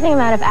an amazing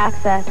amount of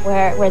access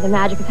where the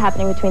magic is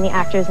happening between the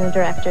actors and the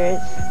directors.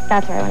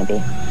 That's where I want to be.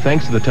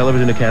 Thanks to the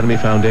Television Academy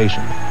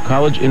Foundation,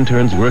 college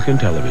interns work in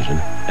television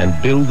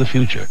and build the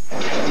future.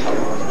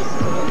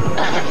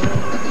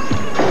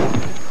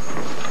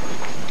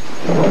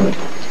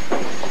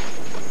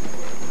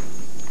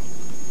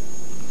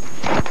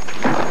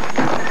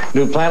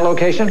 New plant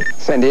location?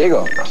 San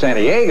Diego. San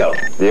Diego.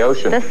 The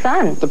ocean. The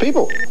sun. The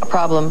people. A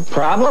problem.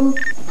 Problem?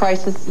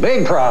 Prices.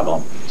 Big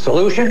problem.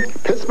 Solution?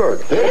 Pittsburgh.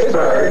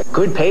 Pittsburgh.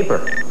 Good paper.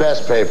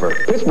 Best paper.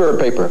 Pittsburgh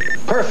paper.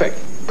 Perfect.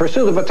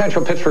 Pursue the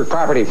potential Pittsburgh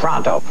property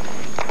pronto.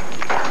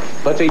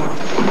 Let's eat.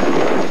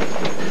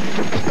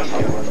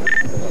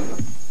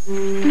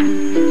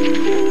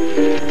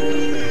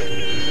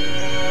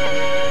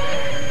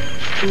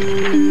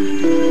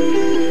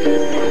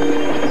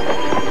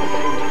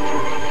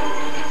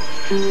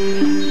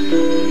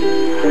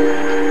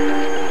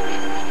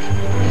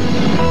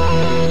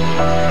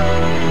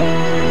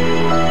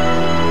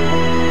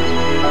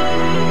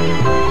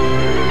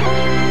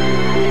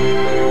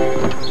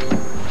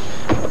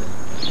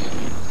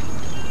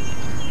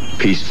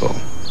 Peaceful,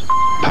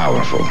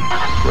 powerful,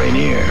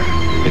 Rainier.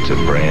 It's a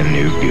brand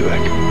new Buick.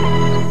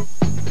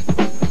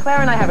 Claire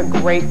and I have a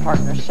great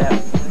partnership.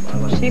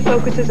 She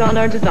focuses on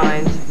our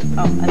designs.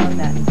 Oh, I love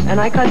that.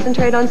 And I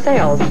concentrate on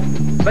sales.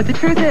 But the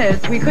truth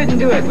is, we couldn't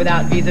do it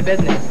without Visa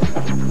Business.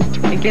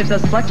 It gives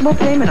us flexible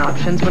payment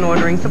options when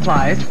ordering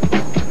supplies.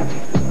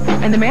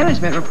 And the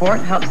management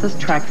report helps us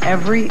track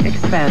every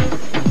expense.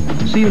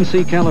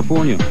 CNC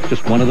California,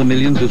 just one of the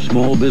millions of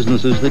small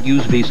businesses that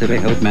use Visa to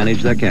help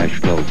manage their cash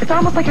flow. It's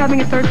almost like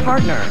having a third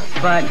partner,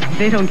 but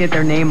they don't get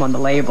their name on the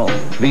label.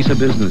 Visa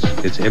Business,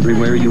 it's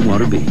everywhere you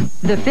want to be.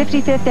 The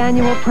 55th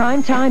Annual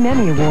Primetime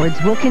Emmy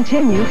Awards will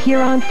continue here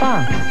on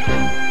Fox.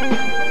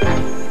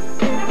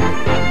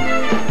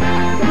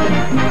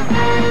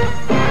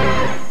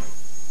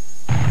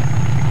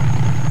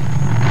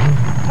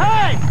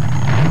 Hey!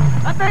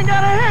 That thing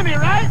got a Hemi,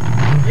 right?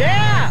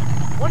 Yeah!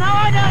 Well, now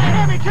I got a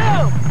Hemi,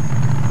 too!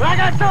 But I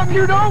got something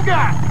you don't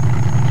got!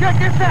 Check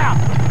this out!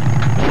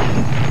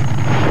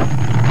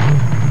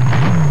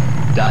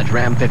 Dodge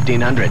Ram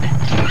 1500.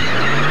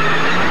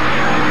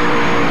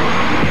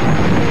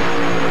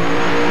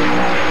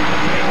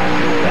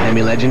 The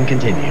Hemi legend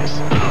continues.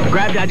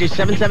 Grab Dodge's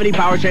 770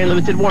 powertrain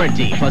limited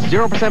warranty, plus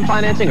 0%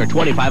 financing or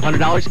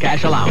 $2,500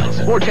 cash allowance.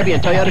 Ford, Chevy,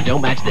 and Toyota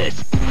don't match this.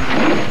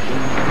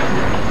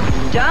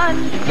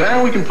 Done.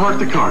 Now we can park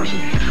the cars in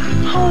here.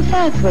 Oh,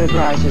 that's what a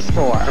garage is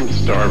for. I'm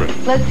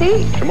starving. Let's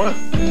eat. Come on.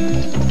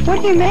 What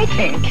are you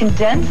making?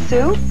 Condensed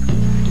soup?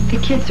 The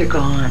kids are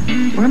gone.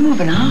 We're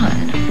moving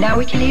on. Now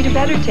we can eat a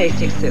better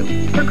tasting soup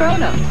for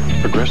grown-ups.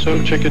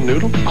 Progresso chicken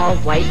noodle? All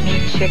white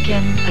meat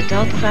chicken,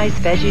 adult-sized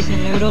veggies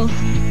and noodles.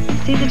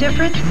 See the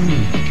difference?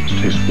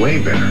 This tastes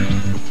way better.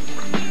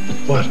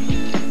 What?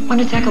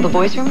 Want to tackle the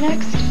boys' room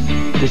next?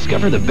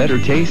 Discover the better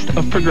taste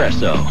of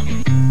Progresso.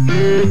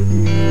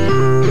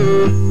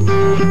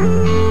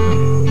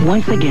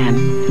 Once again,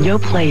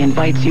 YoPlay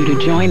invites you to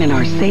join in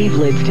our Save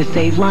Lids to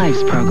Save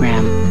Lives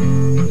program.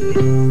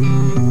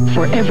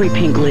 For every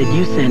pink lid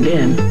you send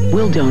in,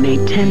 we'll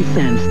donate 10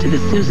 cents to the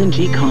Susan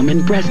G.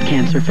 Komen Breast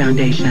Cancer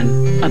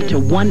Foundation, up to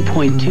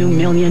 $1.2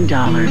 million.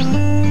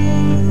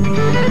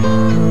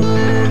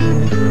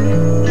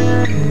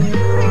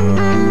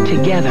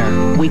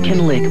 Together, we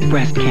can lick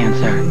breast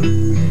cancer.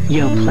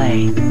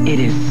 YoPlay, it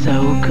is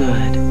so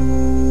good.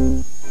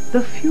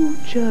 The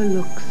future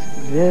looks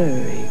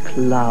very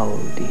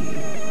cloudy.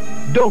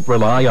 Don't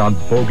rely on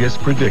bogus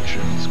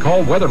predictions.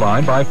 Call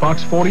Weatherline by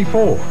Fox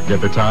 44.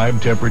 Get the time,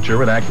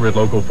 temperature, and accurate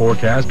local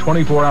forecast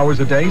 24 hours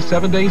a day,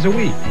 7 days a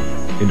week.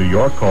 In New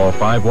York, call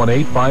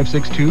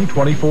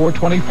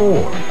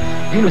 518-562-2424.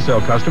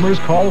 Unicell customers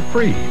call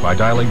free by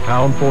dialing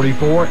pound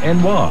 44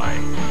 NY.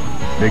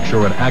 Make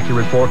sure an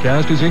accurate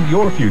forecast is in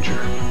your future.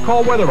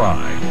 Call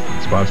Weatherline.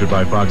 Sponsored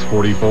by Fox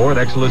 44 and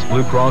Exelis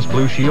Blue Cross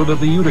Blue Shield of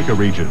the Utica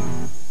region.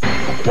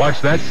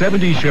 Watch That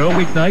 70s Show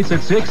weeknights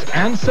at 6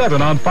 and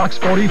 7 on Fox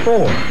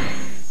 44.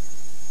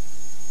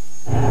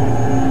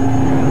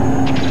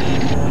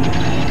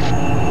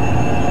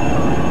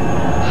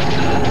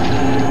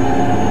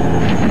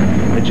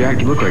 Hey, Jack,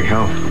 you look like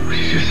hell.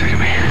 She just said to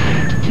me,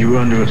 you were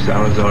under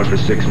Salazar for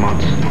 6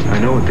 months. I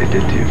know what they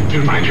did to you.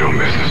 Just mind your own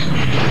business.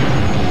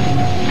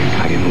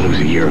 I didn't lose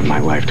a year of my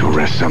life to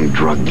arrest some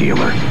drug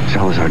dealer.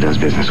 Salazar does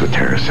business with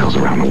terrorist cells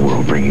around the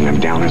world. Bringing them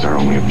down is our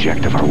only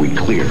objective. Are we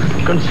clear?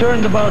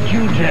 Concerned about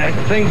you, Jack.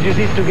 Things you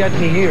need to get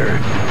me here.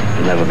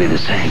 It'll never be the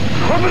same.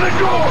 Open the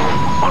door!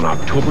 On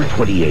October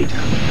 28th.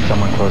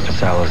 Someone close to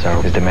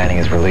Salazar is demanding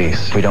his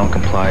release. If we don't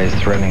comply, he's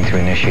threatening to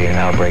initiate an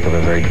outbreak of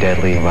a very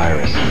deadly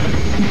virus.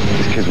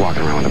 This kid's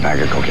walking around with a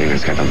bag of cocaine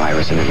that's got the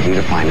virus in it. We need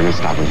to find him and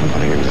stop him from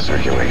putting it into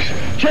circulation.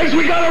 Chase,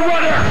 we got a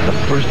runner! The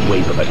first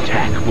wave of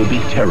attack will be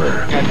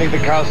terror. I think the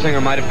cow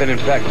singer might have been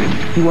infected.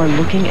 You are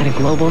looking at a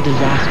global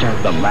disaster.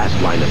 The last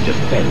line of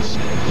defense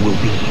will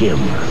be him.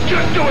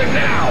 Just do it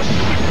now!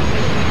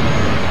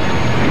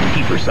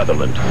 Kiefer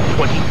Sutherland,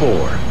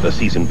 24. The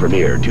season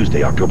premiere,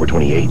 Tuesday, October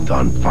 28th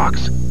on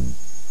Fox.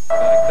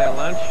 Like that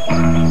lunch?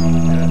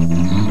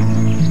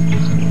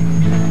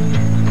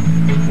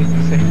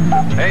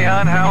 Hey,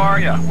 hon, how are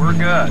you? We're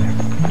good.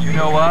 You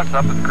know us,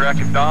 up at the crack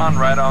of dawn,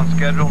 right on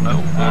schedule,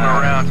 no fooling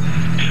around.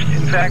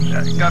 In fact,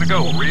 I gotta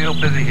go. Real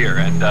busy here,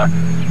 and,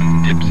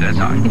 Dip says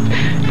hi.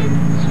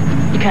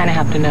 You kind of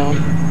have to know.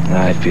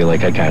 I feel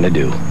like I kind of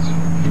do.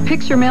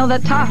 Picture mail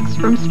that talks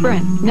from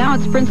Sprint. Now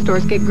at Sprint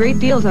stores, get great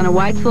deals on a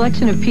wide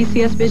selection of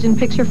PCS Vision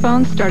picture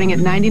phones starting at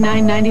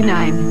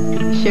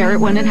 $99.99. Share it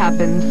when it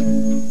happens.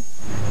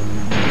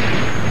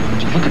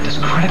 Would you look at this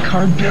credit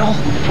card bill?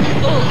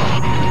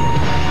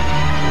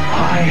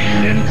 High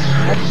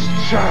interest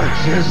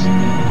charges.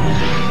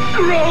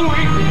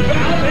 Growing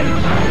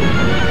balance.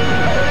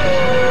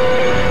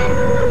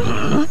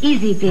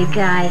 Easy, big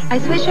guy. I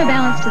switched our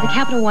balance to the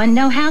Capital One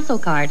No Hassle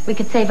card. We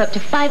could save up to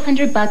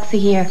 $500 a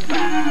year.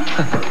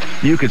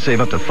 You could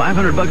save up to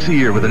 $500 a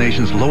year with the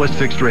nation's lowest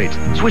fixed rates.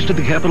 Switch to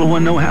the Capital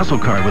One No Hassle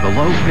card with a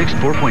low fixed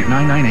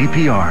 4.99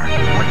 APR.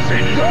 What's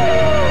it?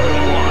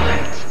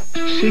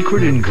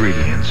 Secret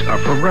ingredients are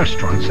for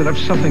restaurants that have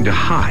something to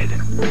hide.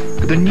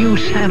 The new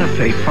Santa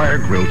Fe Fire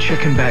Grilled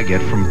Chicken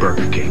Baguette from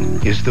Burger King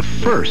is the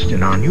first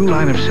in our new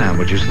line of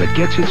sandwiches that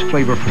gets its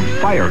flavor from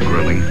fire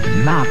grilling,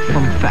 not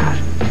from fat.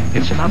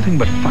 It's nothing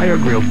but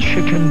fire-grilled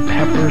chicken,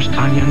 peppers,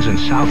 onions, and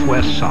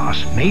Southwest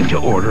sauce, made to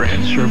order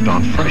and served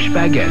on fresh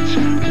baguettes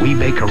we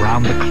bake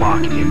around the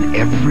clock in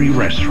every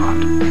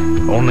restaurant.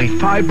 Only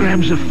 5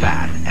 grams of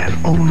fat, and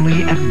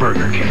only at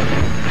Burger King.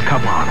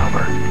 Come on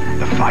over.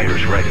 The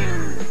fire's ready.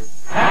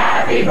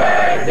 Happy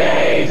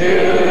birthday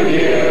to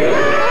you!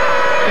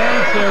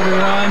 Thanks,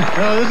 everyone.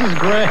 Oh, this is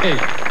great.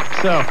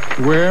 So,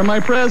 where are my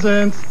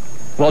presents?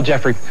 Well,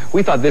 Jeffrey,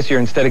 we thought this year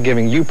instead of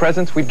giving you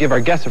presents, we'd give our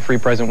guests a free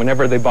present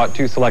whenever they bought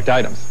 2 select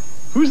items.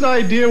 Whose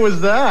idea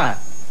was that?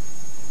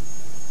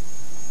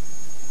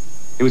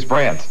 It was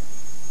Brad's.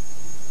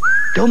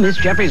 Don't miss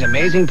Jeffrey's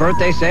amazing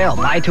birthday sale.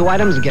 Buy 2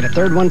 items and get a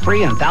 3rd one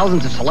free on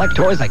thousands of select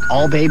toys like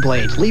All Bay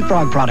Blades,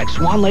 Leapfrog products,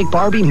 Swan Lake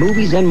Barbie,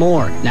 movies, and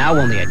more. Now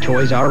only at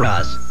Toys R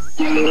Us.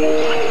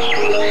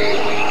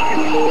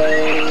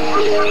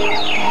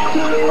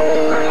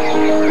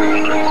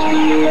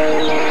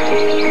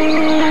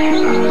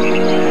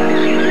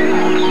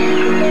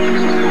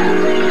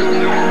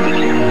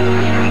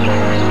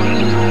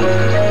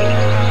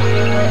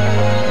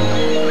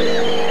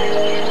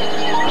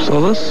 So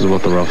this is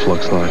what the rough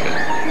looks like.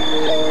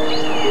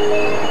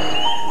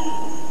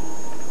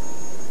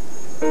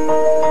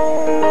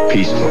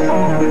 Peaceful,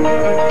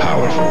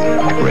 powerful,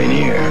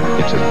 Rainier.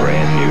 It's a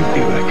brand new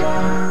Buick.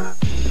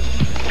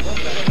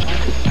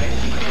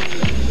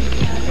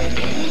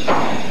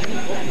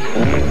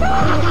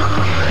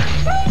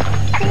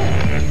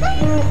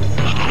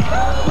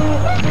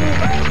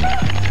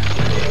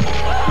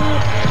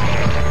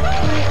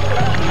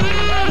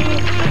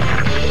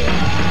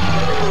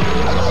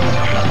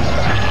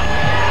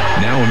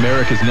 Now Now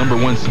America's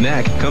 #1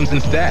 snack comes in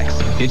stacks.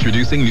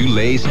 Introducing new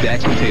Lay's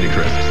Stacked Potato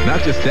Crisps.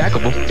 Not just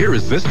stackable,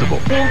 irresistible.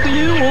 One for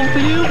you, one for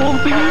you, one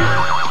for you.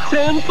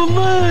 10 for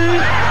me.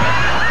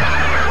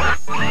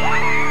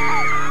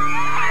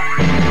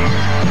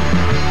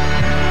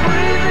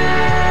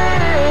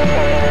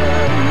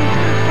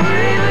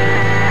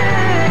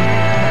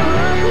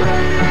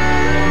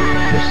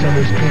 The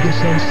summer's biggest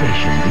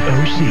sensation, the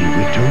OC,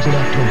 returns in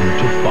October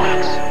to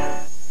Fox.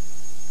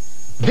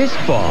 This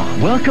fall,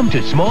 welcome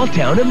to small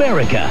town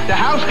America. The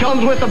house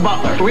comes with a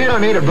butler. We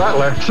don't need a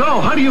butler. So,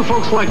 how do you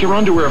folks like your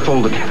underwear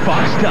folded?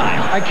 Fox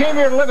style. I came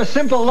here to live a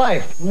simple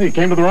life. Well, you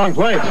came to the wrong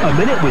place. A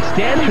Minute with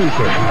Stan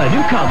Hooper. A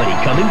new comedy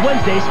coming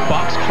Wednesdays,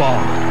 Fox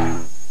Fall.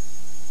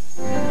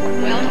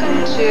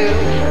 Welcome to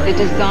the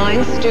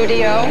design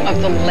studio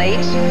of the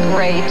late,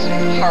 great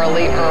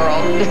Harley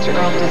Earl. Mr.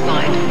 Earl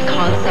designed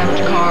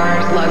concept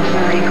cars,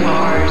 luxury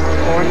cars,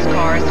 sports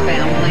cars,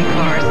 family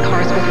cars,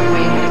 cars with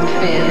wings,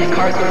 fins,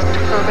 cars with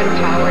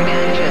turbine-powered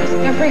engines.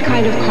 Every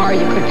kind of car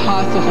you could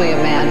possibly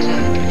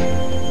imagine.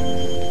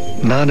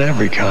 Not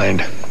every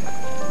kind.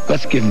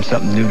 Let's give him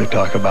something new to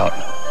talk about.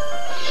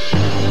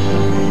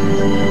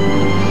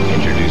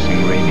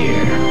 Introducing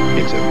Rainier.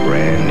 It's a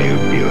brand new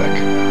Buick.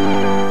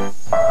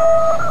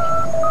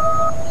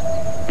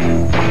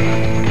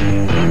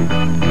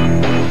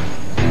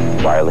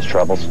 Wireless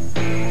troubles?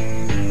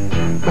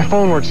 My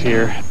phone works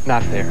here,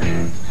 not there.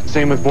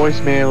 Same with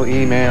voicemail,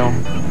 email.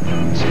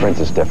 Sprint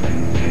is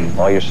different.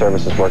 All your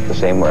services work the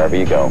same wherever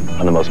you go,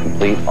 on the most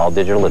complete,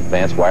 all-digital,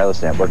 advanced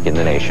wireless network in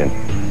the nation.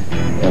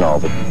 And all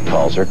the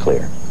calls are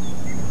clear.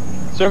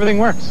 So everything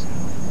works.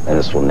 And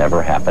this will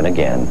never happen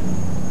again.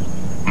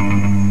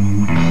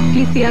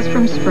 PCS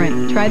from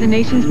Sprint. Try the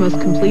nation's most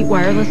complete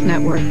wireless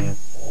network.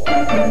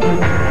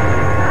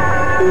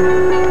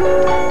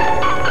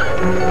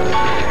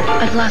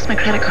 I've lost my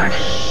credit card.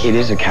 It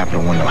is a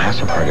Capital One no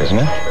hassle card, isn't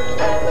it?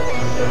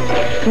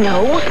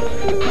 No.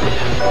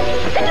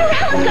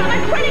 Cinderella's got my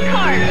credit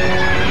card!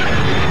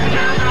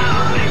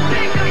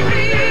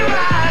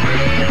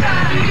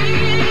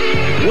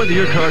 Whether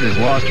your card is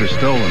lost or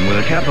stolen, with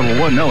a Capital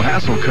One no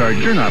hassle card,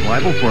 you're not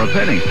liable for a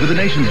penny with the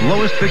nation's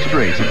lowest fixed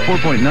rates at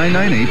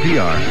 4.99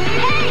 APR.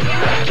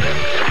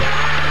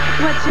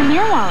 What's in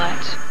your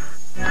wallet?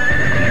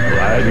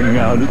 Riding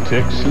out of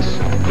Texas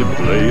to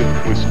play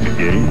a twisted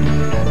game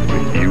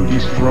with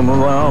beauties from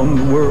around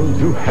the world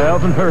who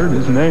haven't heard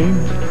his name.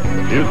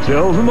 He'll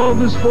tell them of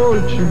his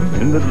fortune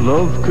and that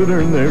love could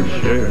earn their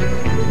share.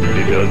 But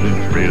he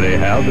doesn't really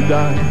have a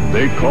dime.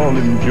 They call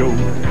him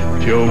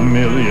Joe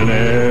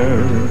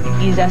Millionaire.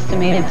 He's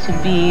estimated to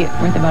be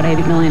worth about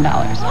 $80 million.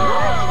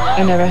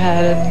 I never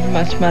had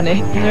much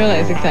money. It really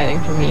is exciting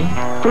for me.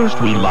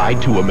 First we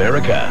lied to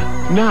America.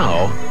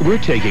 Now we're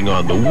taking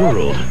on the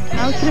world.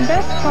 Out to the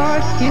best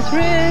part, he's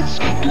rich.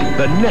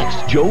 The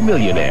next Joe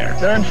Millionaire.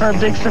 Turn for a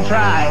big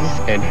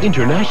surprise. An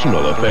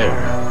international affair.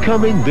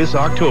 Coming this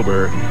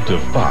October to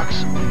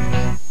Fox.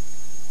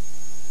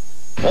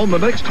 On the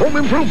next Home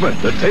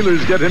Improvement, the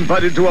Taylors get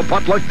invited to a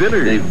potluck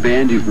dinner. They've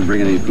banned you from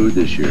bringing any food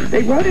this year.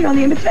 They wrote it on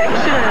the invitation.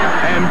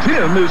 And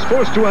Tim is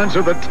forced to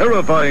answer the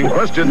terrifying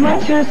question. Is my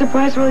tuna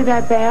surprise really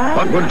that bad?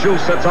 But when Jill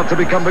sets out to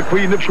become the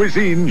queen of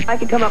cuisine, I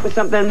could come up with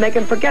something and make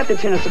them forget the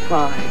tuna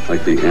surprise.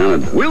 Like the Anna.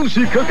 will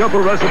she cook up a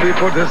recipe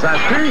for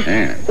disaster?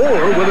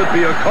 Or will it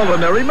be a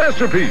culinary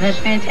masterpiece? That's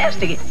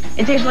fantastic.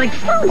 It tastes like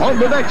fruit. On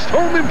the next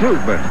Home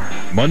Improvement.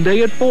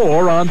 Monday at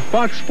 4 on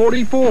Fox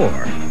 44.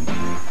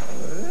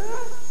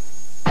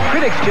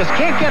 Critics just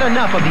can't get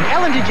enough of the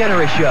Ellen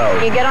DeGeneres Show.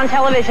 You get on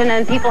television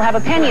and people have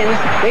opinions.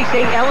 They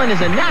say Ellen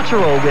is a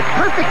natural with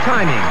perfect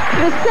timing.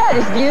 The set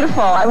is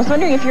beautiful. I was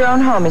wondering if your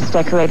own home is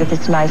decorated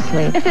this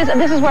nicely.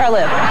 This is where I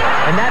live.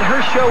 And that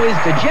her show is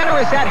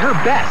DeGeneres at her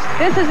best.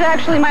 This is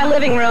actually my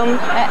living room.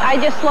 I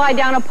just slide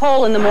down a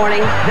pole in the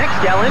morning.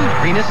 Next, Ellen,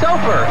 Rena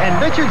Sofer and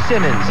Richard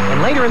Simmons.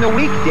 And later in the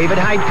week, David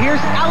Hyde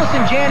Pierce,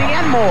 Allison Janney,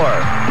 and more.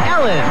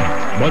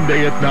 Ellen.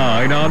 Monday at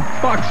 9 on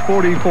Fox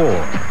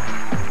 44.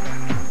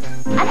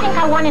 I think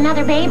I want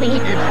another baby.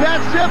 It's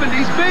that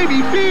 70s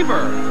baby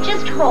fever.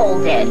 Just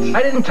hold it.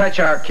 I didn't touch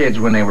our kids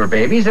when they were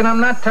babies, and I'm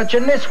not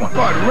touching this one.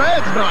 But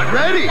Red's not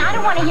ready. I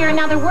don't want to hear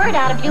another word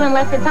out of you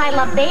unless it's I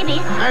love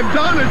babies. And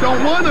Donna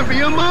don't want to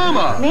be a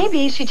mama.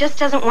 Maybe she just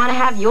doesn't want to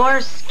have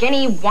your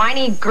skinny,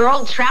 whiny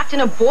girl trapped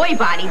in a boy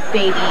body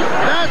baby.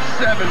 That's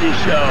 70s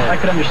show. I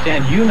could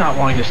understand you not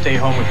wanting to stay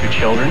home with your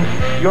children.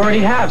 You already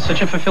have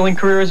such a fulfilling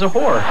career as a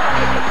whore.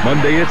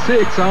 Monday at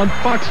 6 on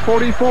Fox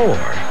 44.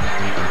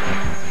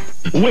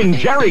 When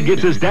Jerry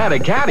gets his dad a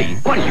caddy.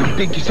 What do you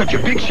think you're such a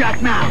big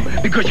shot now?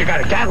 Because you got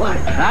a Cadillac?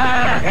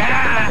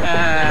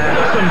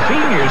 Some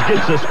seniors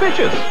get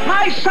suspicious.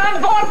 My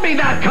son bought me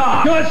that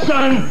car. Your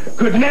son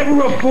could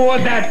never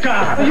afford that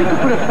car. You could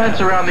put a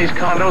fence around these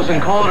condos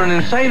and call it an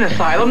insane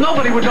asylum.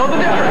 Nobody would know the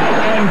difference.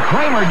 And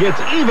Kramer gets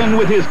even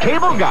with his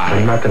cable guy.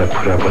 I'm not going to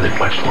put up with it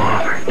much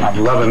longer.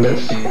 I'm loving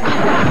this. On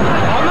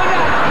the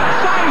next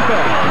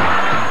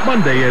Seinfeld.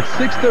 Monday at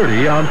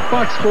 6:30 on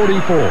Fox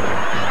 44.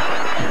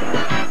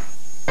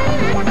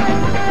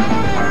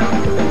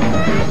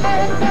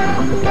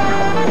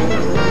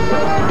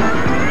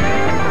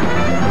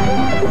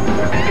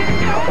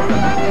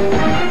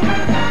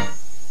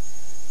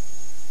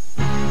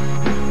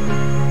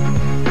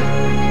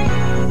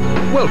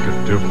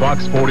 Welcome to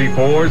Fox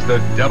 44's The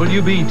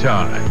WB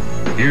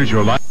Time. Here's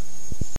your live